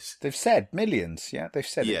behind this. They've said millions, yeah. They've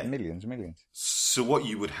said it, millions. So what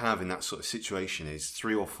you would have in that sort of situation is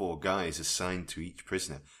 3 or 4 guys assigned to each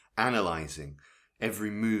prisoner, analysing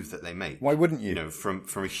every move that they make. Why wouldn't you? You know, from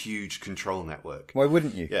a huge control network. Why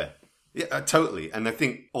wouldn't you? Yeah, totally. And I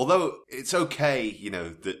think, although it's okay, you know,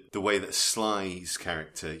 that the way that Sly's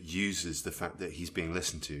character uses the fact that he's being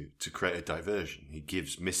listened to create a diversion. He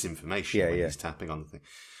gives misinformation when he's tapping on the thing.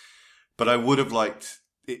 But I would have liked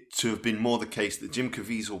it to have been more the case that Jim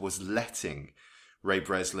Caviezel was letting Ray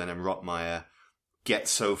Breslin and Rottmeyer get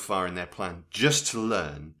so far in their plan just to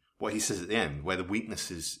learn what he says at the end, where the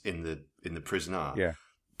weaknesses in the prison are. Yeah.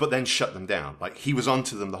 But then shut them down. Like, he was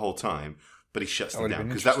onto them the whole time, but he shuts them down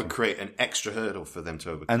because that would create an extra hurdle for them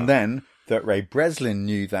to overcome. And then that Ray Breslin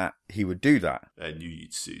knew that he would do that. I knew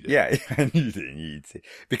you'd see that. Yeah, I knew that you'd see.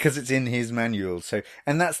 Because it's in his manual. So,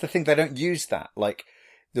 and that's the thing, they don't use that. Like,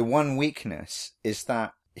 the one weakness is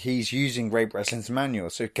that he's using Ray Breslin's manual.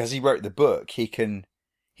 So, because he wrote the book, he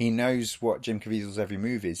knows what Jim Caviezel's every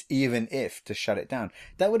move is, even if to shut it down.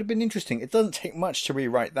 That would have been interesting. It doesn't take much to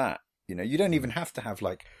rewrite that. You know, you don't even have to have,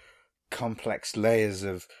 like, complex layers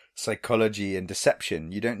of psychology and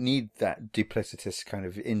deception. You don't need that duplicitous kind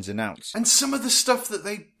of ins and outs. And some of the stuff that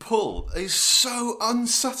they pull is so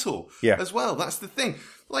unsubtle as well. That's the thing.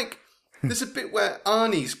 Like, there's a bit where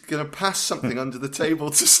Arnie's going to pass something under the table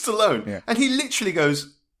to Stallone, and he literally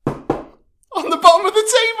goes, on the bottom of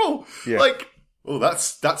the table! Yeah. Like, oh,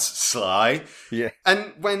 that's Sly. Yeah.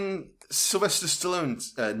 And when Sylvester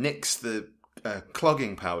Stallone nicks the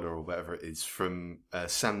clogging powder or whatever it is from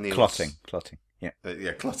Sam Neill's... Clotting.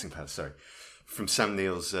 Yeah. Clotting powder, sorry. From Sam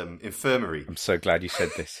Neill's infirmary. I'm so glad you said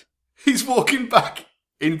this. He's walking back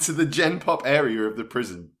into the Gen Pop area of the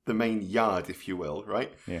prison, the main yard, if you will,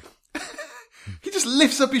 right? Yeah. He just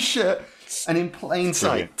lifts up his shirt and in plain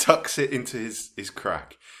sight tucks it into his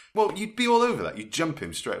crack. Well, you'd be all over that. You'd jump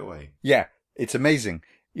him straight away. Yeah, it's amazing.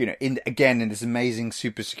 You know, in this amazing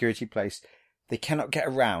super security place, they cannot get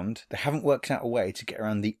around. They haven't worked out a way to get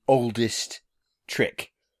around the oldest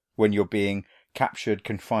trick when you're being captured,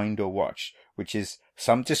 confined, or watched, which is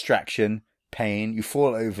some distraction, pain, you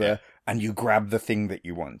fall over, and you grab the thing that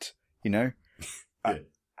you want, you know?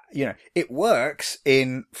 You know, it works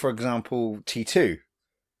in, for example, T2,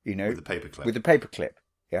 you know? With the paperclip. With the paperclip,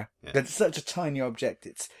 yeah? That's such a tiny object.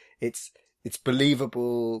 It's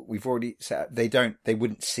believable. We've already said, they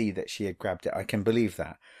wouldn't see that she had grabbed it. I can believe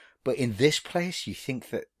that. But in this place, you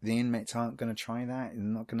think that the inmates aren't going to try that? They're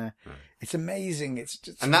not going to... Right. It's amazing. It's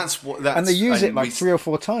just... And and they use it like 3 or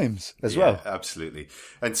 4 times as well. Absolutely.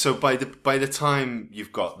 And so by the time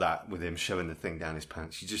you've got that with him shoving the thing down his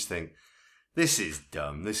pants, you just think, this is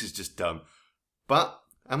dumb. This is just dumb. But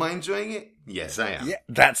am I enjoying it? Yes, I am. Yeah,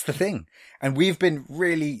 that's the thing. And we've been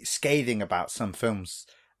really scathing about some films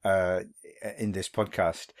in this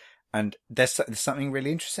podcast. And there's something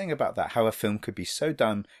really interesting about that, how a film could be so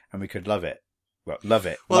dumb and we could love it. Well,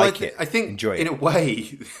 I think enjoy it. In a way,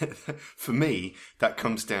 for me, that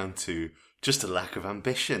comes down to just a lack of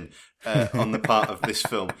ambition on the part of this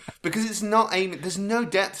film. Because it's not there's no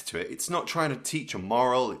depth to it. It's not trying to teach a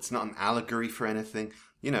moral. It's not an allegory for anything,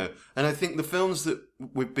 you know. And I think the films that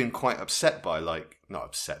we've been quite upset by, like, not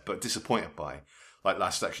upset, but disappointed by, like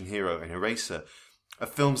Last Action Hero and Eraser, are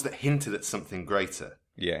films that hinted at something greater.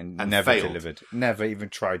 Yeah, and never failed. delivered. Never even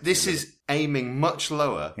tried to This deliver. is aiming much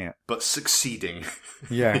lower, but succeeding.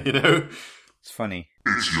 Yeah. You know? It's funny.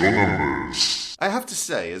 It's your numbers. I have to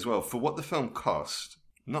say as well, for what the film cost,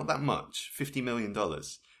 not that much, $50 million,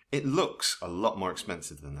 it looks a lot more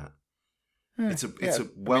expensive than that. It's a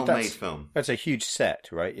well-made film. That's a huge set,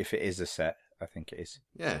 right? If it is a set, I think it is.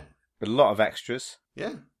 Yeah. But a lot of extras.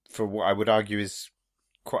 Yeah. For what I would argue is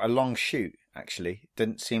quite a long shoot, actually.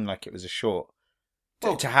 Didn't seem like it was a short...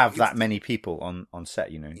 to have that many people on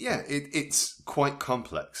set, you know. Yeah, it's quite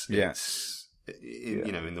complex. Yeah.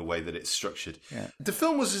 You know, in the way that it's structured. Yeah. The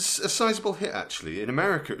film was a sizable hit, actually. In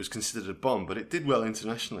America, it was considered a bomb, but it did well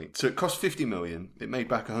internationally. So it cost $50 million. It made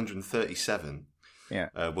back 137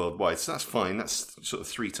 worldwide. So that's fine. That's sort of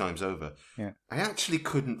 3 times over. Yeah. I actually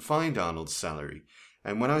couldn't find Arnold's salary.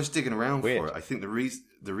 And when I was digging around for it, I think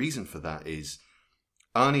the reason for that is...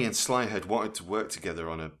 Arnie and Sly had wanted to work together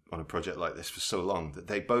on a project like this for so long that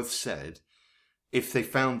they both said if they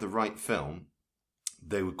found the right film,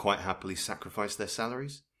 they would quite happily sacrifice their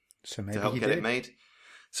salaries to help get it made.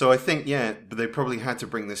 So I think, but they probably had to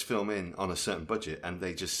bring this film in on a certain budget, and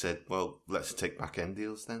they just said, well, let's take back-end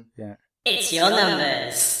deals then. Yeah. It's your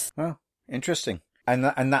numbers. Well, interesting. And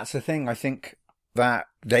that's the thing. I think that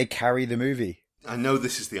they carry the movie. I know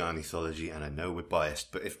this is the Arnie-thology, and I know we're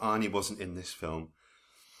biased, but if Arnie wasn't in this film,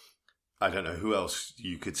 I don't know who else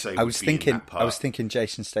you could say I would was be thinking, in that part. I was thinking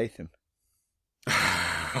Jason Statham.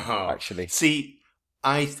 Actually. See,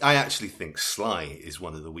 I actually think Sly is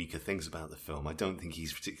one of the weaker things about the film. I don't think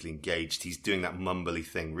he's particularly engaged. He's doing that mumbly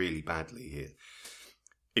thing really badly here.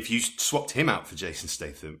 If you swapped him out for Jason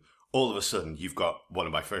Statham, all of a sudden you've got one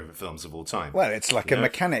of my favourite films of all time. Well, it's like a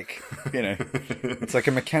mechanic, It's like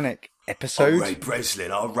a mechanic episode. Ray Breslin,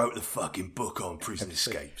 I wrote the fucking book on prison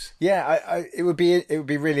escapes. Yeah, it would be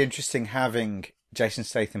really interesting having Jason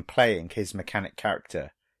Statham playing his mechanic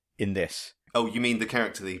character in this. Oh, you mean the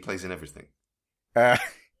character that he plays in everything?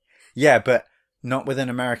 Yeah, but not with an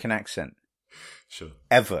American accent. Sure.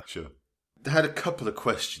 Ever. Sure. I had a couple of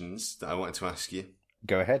questions that I wanted to ask you.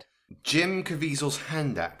 Go ahead. Jim Caviezel's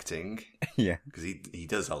hand acting, yeah, because he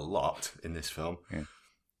does a lot in this film, yeah.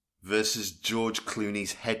 versus George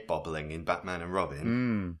Clooney's head bobbling in Batman and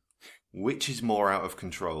Robin. Which is more out of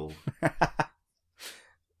control?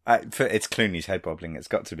 It's Clooney's head bobbling. It's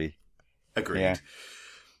got to be. Agreed.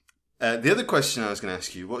 Yeah. The other question I was going to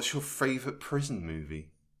ask you, what's your favourite prison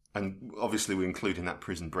movie? And obviously we're including that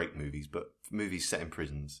Prison Break movies, but movies set in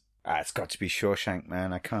prisons. It's got to be Shawshank,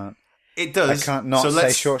 man. I can't. It does. I can't not say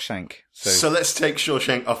Shawshank. So let's take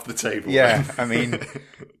Shawshank off the table. Yeah, I mean,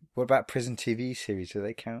 what about prison TV series? Do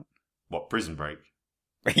they count? What, Prison Break?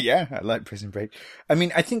 Yeah, I like Prison Break. I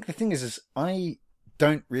mean, I think the thing is I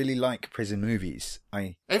don't really like prison movies.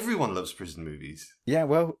 Everyone loves prison movies. Yeah,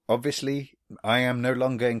 well, obviously, I am no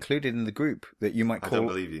longer included in the group that you might call I don't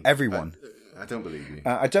believe you. Everyone. I don't believe you.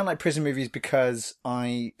 I don't like prison movies because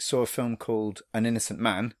I saw a film called An Innocent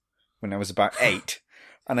Man when I was about 8.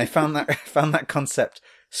 And I found that concept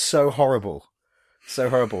so horrible. So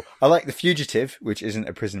horrible. I like The Fugitive, which isn't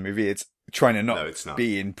a prison movie. It's trying to not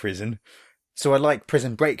be in prison. So I like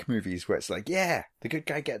Prison Break movies where it's like, yeah, the good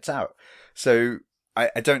guy gets out. So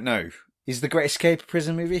I don't know. Is The Great Escape a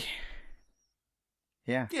prison movie?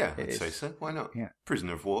 Yeah. Yeah, I'd say so. Why not? Yeah.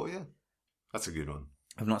 Prisoner of War, yeah. That's a good one.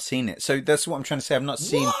 I've not seen it. So that's what I'm trying to say. I've not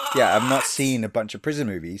seen a bunch of prison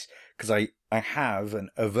movies because I have an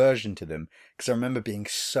aversion to them because I remember being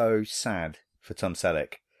so sad for Tom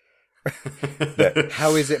Selleck.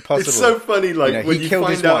 How is it possible? It's so funny, like, when he killed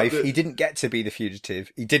his wife. That... He didn't get to be the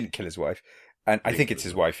fugitive. He didn't kill his wife. And I think it's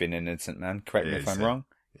his wife in An Innocent Man. Correct me if I'm wrong.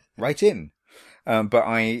 Right in. But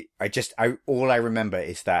all I remember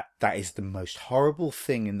is that is the most horrible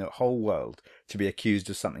thing in the whole world, to be accused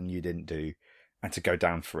of something you didn't do and to go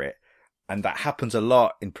down for it. And that happens a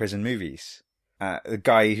lot in prison movies. The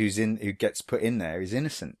guy who gets put in there is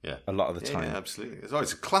innocent a lot of the time. Yeah, absolutely.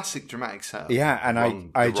 It's a classic dramatic setup. Yeah,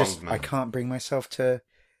 and I can't bring myself to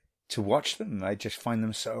watch them. I just find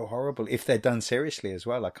them so horrible. If they're done seriously as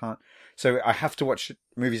well, I can't. So I have to watch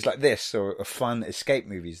movies like this or fun escape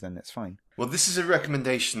movies, then it's fine. Well, this is a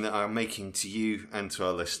recommendation that I'm making to you and to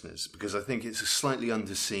our listeners because I think it's a slightly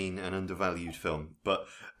underseen and undervalued film, but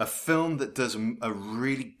a film that does a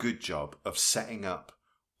really good job of setting up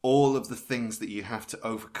all of the things that you have to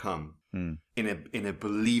overcome in a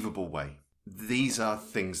believable way. These are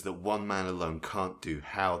things that one man alone can't do.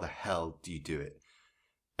 How the hell do you do it?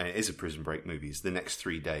 And it is a Prison Break movie. It's The Next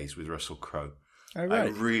 3 Days with Russell Crowe. Oh, right. I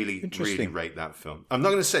really rate that film. I'm not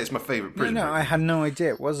going to say it's my favourite Prison Break movie. I had no idea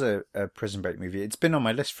it was a Prison Break movie. It's been on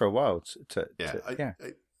my list for a while. It's cool,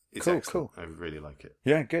 excellent. cool. I really like it.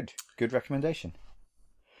 Yeah, good recommendation.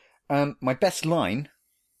 My best line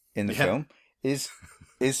in the film is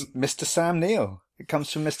Mr. Sam Neill. It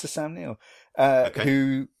comes from Mr. Sam Neill,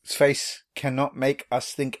 whose face cannot make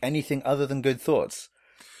us think anything other than good thoughts.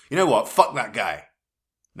 You know what? Fuck that guy.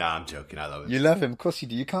 Nah, I'm joking. I love him. You love him. Of course you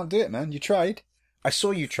do. You can't do it, man. You tried. I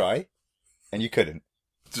saw you try, and you couldn't.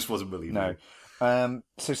 Just wasn't believable. No.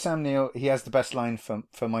 So Sam Neill, he has the best line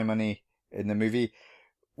for my money in the movie,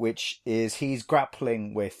 which is he's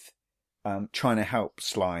grappling with trying to help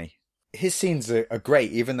Sly. His scenes are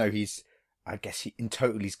great, even though he's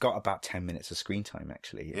got about 10 minutes of screen time,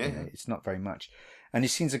 actually. Yeah. It's not very much. And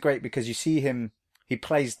his scenes are great because you see him, he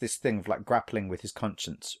plays this thing of like grappling with his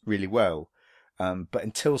conscience really well. But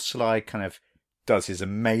until Sly kind of does his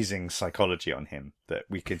amazing psychology on him that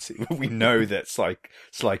we can see, we know that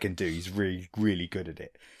Sly can do. He's really, really good at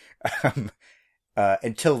it.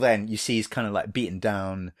 Until then, you see he's kind of like beaten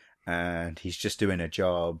down and he's just doing a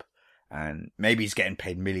job and maybe he's getting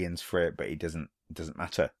paid millions for it, but it doesn't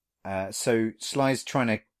matter. So Sly's trying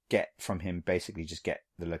to get from him, basically just get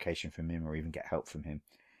the location from him or even get help from him.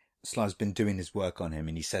 Sly's been doing his work on him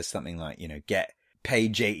and he says something like, get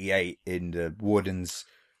page 88 in the warden's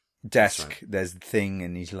desk. Right. There's the thing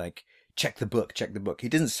and he's like, check the book. He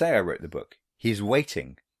doesn't say I wrote the book. He's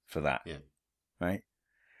waiting for that. Yeah. right?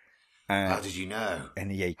 How did you know?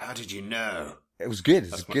 And he ate. How did you know? It was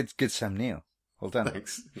good. It's good Sam Neill. Well done.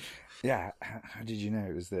 Thanks. Yeah. How did you know?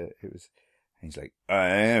 It was. And he's like, I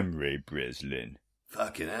am Ray Breslin.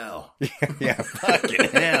 Fucking hell. Yeah. Fucking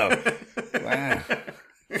hell. Wow.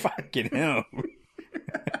 Fucking hell.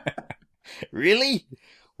 Really?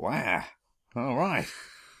 Wow. All right.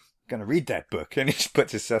 I'm going to read that book. And he just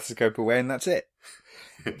puts his stethoscope away and that's it.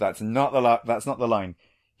 That's not the line.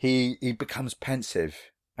 He becomes pensive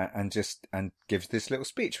and gives this little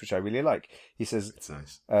speech, which I really like. He says, it's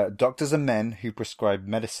nice. Doctors are men who prescribe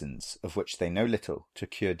medicines of which they know little to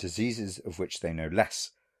cure diseases of which they know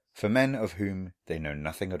less, for men of whom they know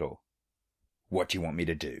nothing at all. What do you want me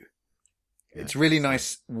to do? Yeah, it's a really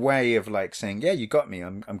nice way of like saying, yeah, you got me.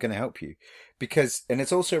 I'm going to help you. And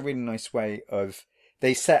it's also a really nice way of,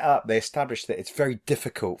 they establish that it's very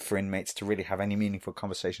difficult for inmates to really have any meaningful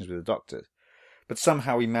conversations with the doctor. But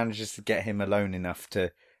somehow he manages to get him alone enough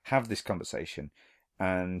to have this conversation.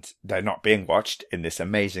 And they're not being watched in this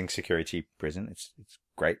amazing security prison. It's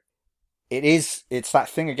great. It's that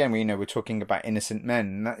thing again where, we're talking about innocent men.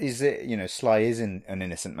 And that is it. Sly is an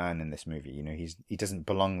innocent man in this movie. He doesn't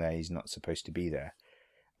belong there. He's not supposed to be there.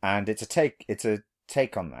 And it's a take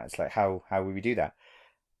on that. It's like, how would we do that?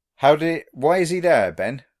 Why is he there,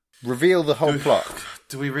 Ben? Reveal the whole plot.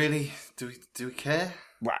 Do we really? Do we care?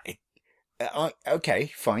 Right.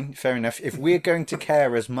 Okay, fine, fair enough. If we're going to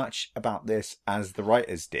care as much about this as the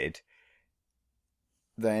writers did,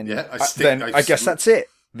 then I guess that's it.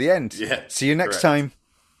 The end. Yeah. See you next time.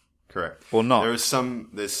 Correct. Or not. There's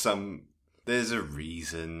a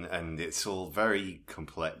reason, and it's all very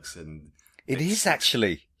complex, and it is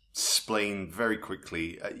actually explained very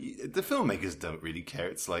quickly. The filmmakers don't really care.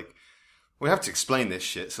 It's like, we have to explain this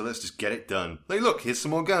shit, so let's just get it done. Like, look, here's some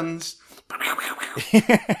more guns.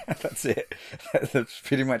 That's it. That's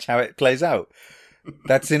pretty much how it plays out.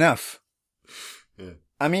 That's enough. Yeah.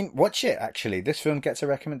 I mean, watch it, actually. This film gets a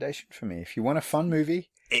recommendation from me. If you want a fun movie...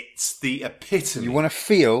 It's the epitome. You want to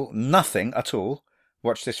feel nothing at all,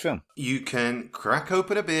 watch this film. You can crack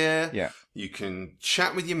open a beer. Yeah. You can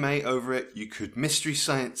chat with your mate over it. You could Mystery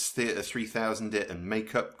Science Theater 3000 it and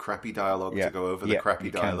make up crappy dialogue to go over the crappy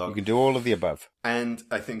dialogue. You can do all of the above. And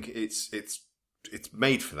I think it's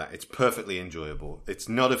made for that. It's perfectly enjoyable. It's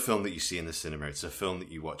not a film that you see in the cinema. It's a film that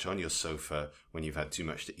you watch on your sofa when you've had too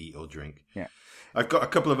much to eat or drink. Yeah. I've got a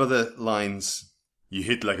couple of other lines. You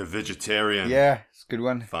hit like a vegetarian. Yeah, it's a good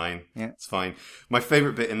one. Fine. Yeah. It's fine. My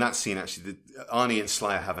favourite bit in that scene, actually, Arnie and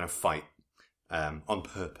Sly are having a fight on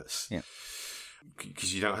purpose. Yeah.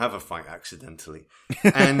 Because you don't have a fight accidentally.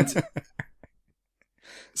 And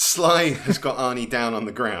Sly has got Arnie down on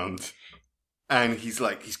the ground and he's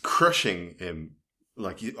crushing him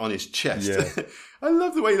on his chest. Yeah. I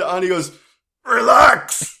love the way that Arnie goes,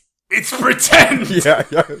 relax! It's pretend! Yeah,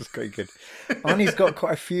 it's quite good. Arnie's got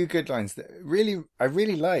quite a few good lines that I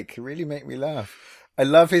really like. Really make me laugh. I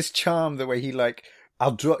love his charm, the way he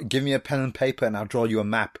give me a pen and paper and I'll draw you a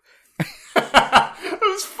map. That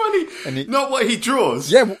was funny. Not what he draws,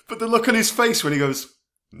 but the look on his face when he goes,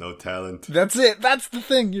 no talent. That's it. That's the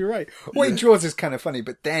thing. You're right. What he draws is kind of funny,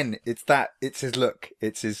 but then it's his look.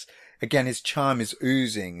 It's his charm is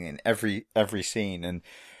oozing in every scene, and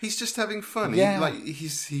he's just having fun. Yeah.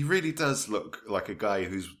 He really does look like a guy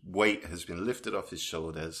whose weight has been lifted off his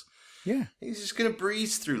shoulders. Yeah. He's just going to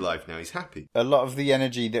breeze through life now. He's happy. A lot of the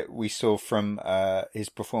energy that we saw from his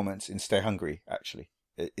performance in Stay Hungry, actually,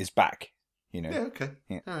 is back. Yeah, okay.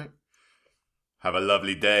 Yeah. All right. Have a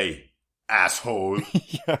lovely day, asshole.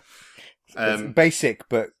 Yeah. It's basic,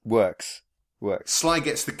 but works. Sly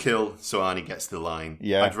gets the kill, so Arnie gets the line.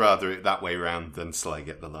 Yeah. I'd rather it that way round than Sly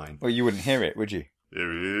get the line. Well, you wouldn't hear it, would you?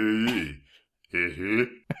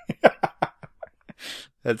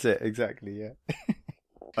 That's it, exactly, yeah.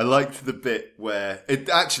 I liked the bit where... It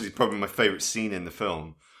actually, probably my favourite scene in the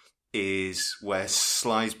film is where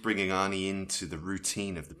Sly's bringing Arnie into the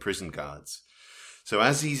routine of the prison guards. So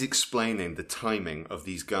as he's explaining the timing of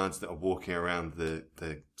these guards that are walking around the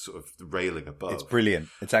sort of the railing above... It's brilliant.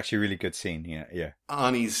 It's actually a really good scene, yeah.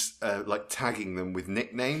 Arnie's tagging them with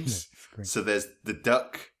nicknames. Yeah, so there's the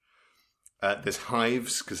duck, there's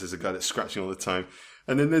Hives, because there's a guy that's scratching all the time.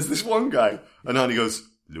 And then there's this one guy, and Arnie goes,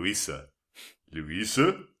 Louisa?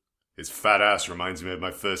 His fat ass reminds me of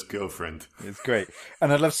my first girlfriend. It's great.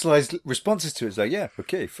 And I love Sly's responses to it. It's like, yeah,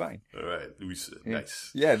 okay, fine. All right, Louisa, nice.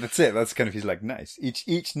 Yeah, that's it. That's kind of, he's like, nice.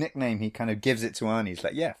 Each nickname, he kind of gives it to Arnie. He's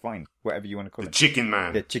like, yeah, fine, whatever you want to call it. Chicken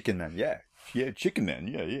Man. Yeah, Chicken Man, yeah. Yeah, Chicken Man,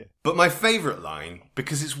 yeah. But my favourite line,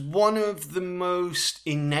 because it's one of the most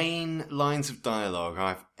inane lines of dialogue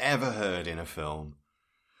I've ever heard in a film.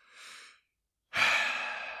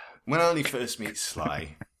 when Arnie first meets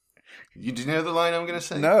Sly, do you know the line I'm going to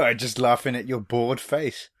say? No, I'm just laughing at your bored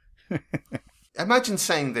face. Imagine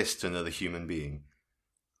saying this to another human being.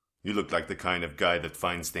 You look like the kind of guy that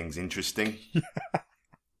finds things interesting.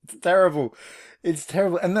 It's terrible. It's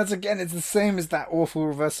terrible. And that's, again, it's the same as that awful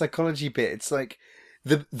reverse psychology bit. It's like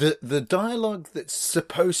the dialogue that's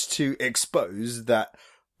supposed to expose that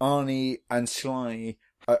Arnie and Sly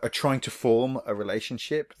are trying to form a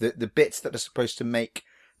relationship. The bits that are supposed to make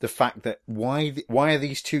the fact that why are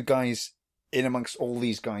these two guys in amongst all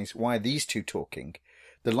these guys? Why are these two talking?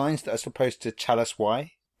 The lines that are supposed to tell us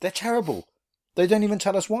why, they're terrible. They don't even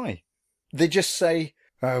tell us why. They just say,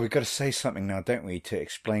 "Oh, we've got to say something now, don't we, to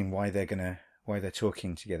explain why they're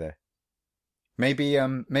talking together." Maybe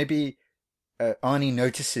Arnie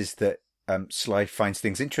notices that Sly finds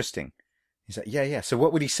things interesting. He's like, yeah. So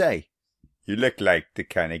what would he say? You look like the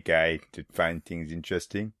kind of guy to find things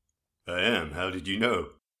interesting. I am. How did you know?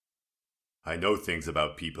 I know things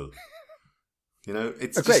about people. You know,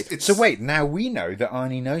 it's great. It's... So wait, now we know that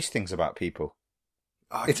Arnie knows things about people.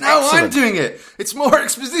 Oh, it's now excellent. I'm doing it. It's more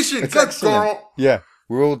exposition. It's excellent. Yeah,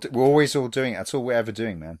 we're always all doing it. That's all we're ever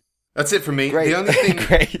doing, man. That's it for me. Great. The only thing,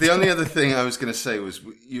 Great. the only other thing I was going to say was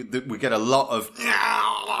we get a lot of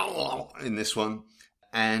in this one,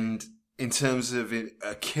 and in terms of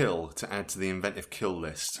a kill to add to the inventive kill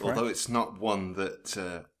list, right. Although it's not one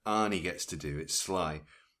that Arnie gets to do, it's Sly.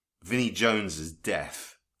 Vinnie Jones's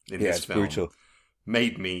death in this film brutal.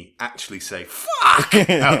 Made me actually say "fuck"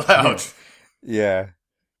 out loud. Yeah.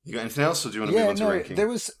 You got anything else, or do you want to move on to ranking?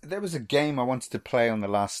 There was a game I wanted to play on The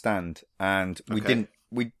Last Stand, and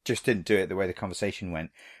we just didn't do it the way the conversation went.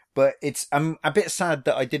 But I'm a bit sad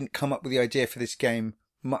that I didn't come up with the idea for this game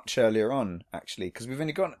much earlier on, actually, because we've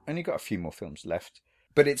only got a few more films left.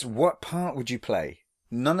 But it's, what part would you play?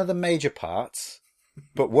 None of the major parts,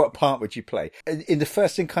 but what part would you play? In the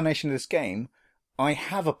first incarnation of this game, I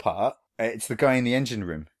have a part. It's the guy in the engine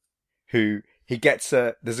room who he gets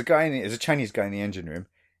there's a Chinese guy in the engine room,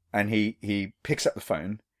 and he picks up the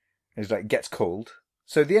phone. And he's like, gets called.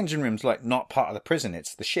 So the engine room's like not part of the prison.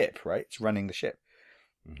 It's the ship, right? It's running the ship.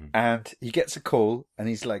 Mm-hmm. And he gets a call, and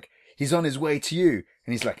he's like, he's on his way to you.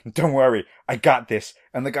 And he's like, don't worry, I got this.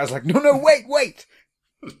 And the guy's like, no, wait.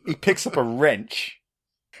 He picks up a wrench,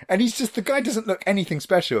 and the guy doesn't look anything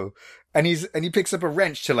special. And he picks up a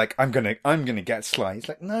wrench to like, I'm gonna get Sly. He's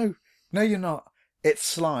like, no, you're not. It's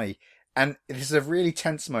Sly. And this is a really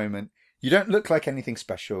tense moment. You don't look like anything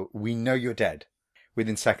special. We know you're dead.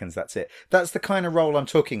 Within seconds, that's it. That's the kind of role I'm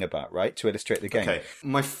talking about, right? To illustrate the game. Okay.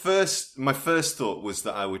 My first thought was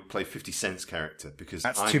that I would play 50 Cent's character because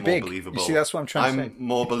that's I'm too more big. believable. You see, that's what I'm trying to say. I'm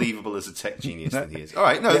more believable as a tech genius than he is. All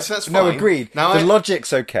right, that's fine. No, agreed. Now the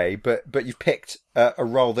logic's okay, but you've picked a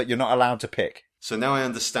role that you're not allowed to pick. So now I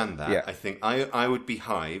understand that. Yeah. I think I would be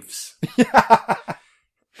Hives.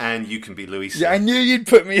 And you can be Louisa. Yeah, I knew you'd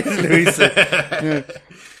put me as Louisa. Yeah.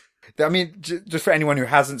 I mean, just for anyone who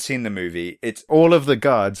hasn't seen the movie, it's all of the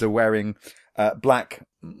guards are wearing black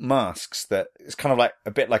masks. That it's kind of like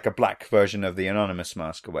a bit like a black version of the Anonymous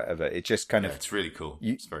mask or whatever. It just kind of it's really cool.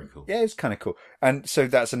 It's very cool. Yeah, it's kind of cool. And so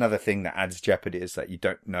that's another thing that adds jeopardy is that you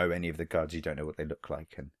don't know any of the guards. You don't know what they look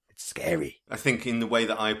like, and it's scary. I think in the way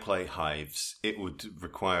that I play Hives, it would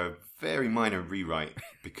require a very minor rewrite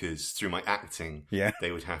because through my acting,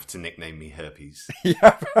 they would have to nickname me Herpes.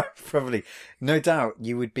 Yeah, probably. No doubt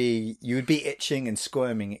you would be itching and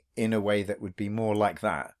squirming in a way that would be more like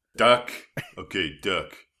that. Duck. Okay,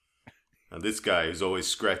 duck. And this guy is always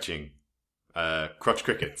scratching. Crotch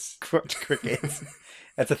crickets. Crotch crickets.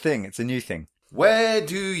 That's a thing. It's a new thing. Where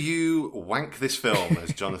do you wank this film,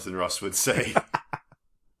 as Jonathan Ross would say?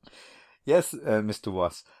 Yes, Mr.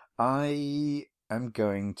 Wass. I am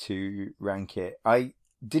going to rank it. I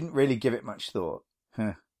didn't really give it much thought.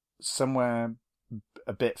 Somewhere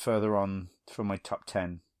a bit further on from my top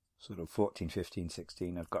 10, sort of 14, 15,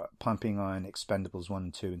 16, I've got Pumping Iron, Expendables 1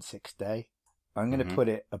 and 2, and Sixth Day. I'm going to put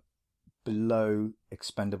it below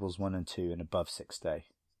Expendables 1 and 2 and above Sixth Day.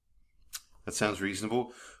 That sounds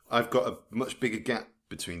reasonable. I've got a much bigger gap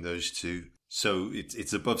between those two. So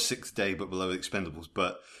it's above Sixth Day but below Expendables.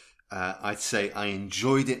 But I'd say I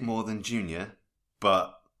enjoyed it more than Junior.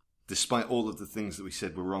 But despite all of the things that we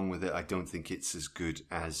said were wrong with it, I don't think it's as good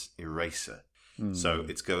as Eraser. So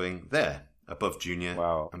it's going there, above Junior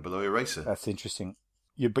and below Eraser. That's interesting.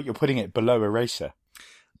 But you're putting it below Eraser.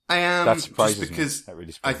 I am, that surprises just because me. That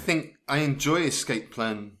really I think I enjoy Escape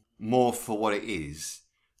Plan more for what it is,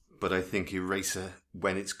 but I think Eraser,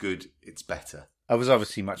 when it's good, it's better. I was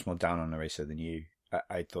obviously much more down on Eraser than you.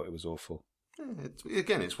 I thought it was awful.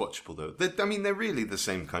 Again, it's watchable though. They're really the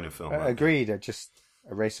same kind of film. Agreed.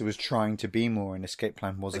 Eraser was trying to be more, and Escape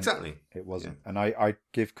Plan wasn't. Exactly. It wasn't. Yeah. And I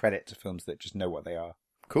give credit to films that just know what they are.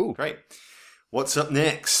 Cool. Great. What's up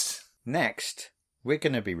next? Next, we're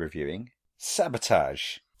going to be reviewing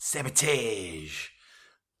Sabotage. Sabotage.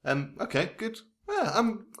 Okay, good.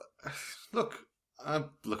 Yeah, I'm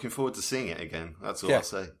looking forward to seeing it again. That's all I'll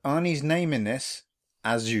say. Arnie's name in this,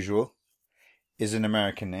 as usual, is an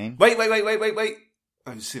American name. Wait.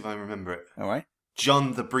 Let's see if I remember it. All right.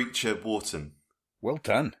 John the Breacher Wharton. Well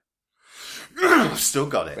done. I've still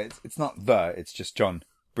got it. But it's not it's just John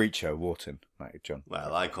Breacher Wharton. Like John.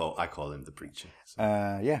 Well, I call him the Breacher.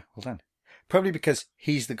 So. Yeah, well done. Probably because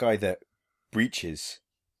he's the guy that breaches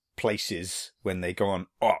places when they go on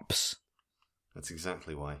ops. That's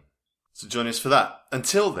exactly why. So join us for that.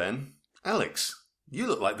 Until then, Alex, you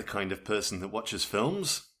look like the kind of person that watches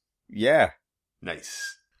films. Yeah.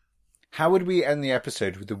 Nice. How would we end the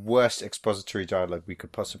episode with the worst expository dialogue we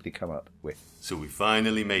could possibly come up with? So we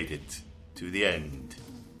finally made it to the end.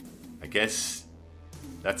 I guess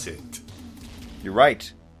that's it. You're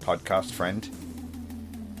right, podcast friend.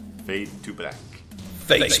 Fade to black.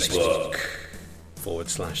 Facebook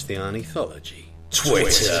 /The Arnithology.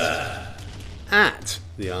 Twitter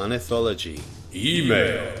 @The Arnithology.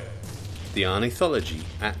 Email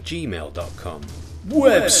thearnithology@gmail.com.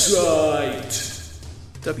 Website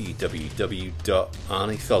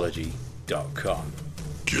www.arnithology.com.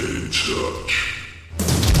 Get in touch.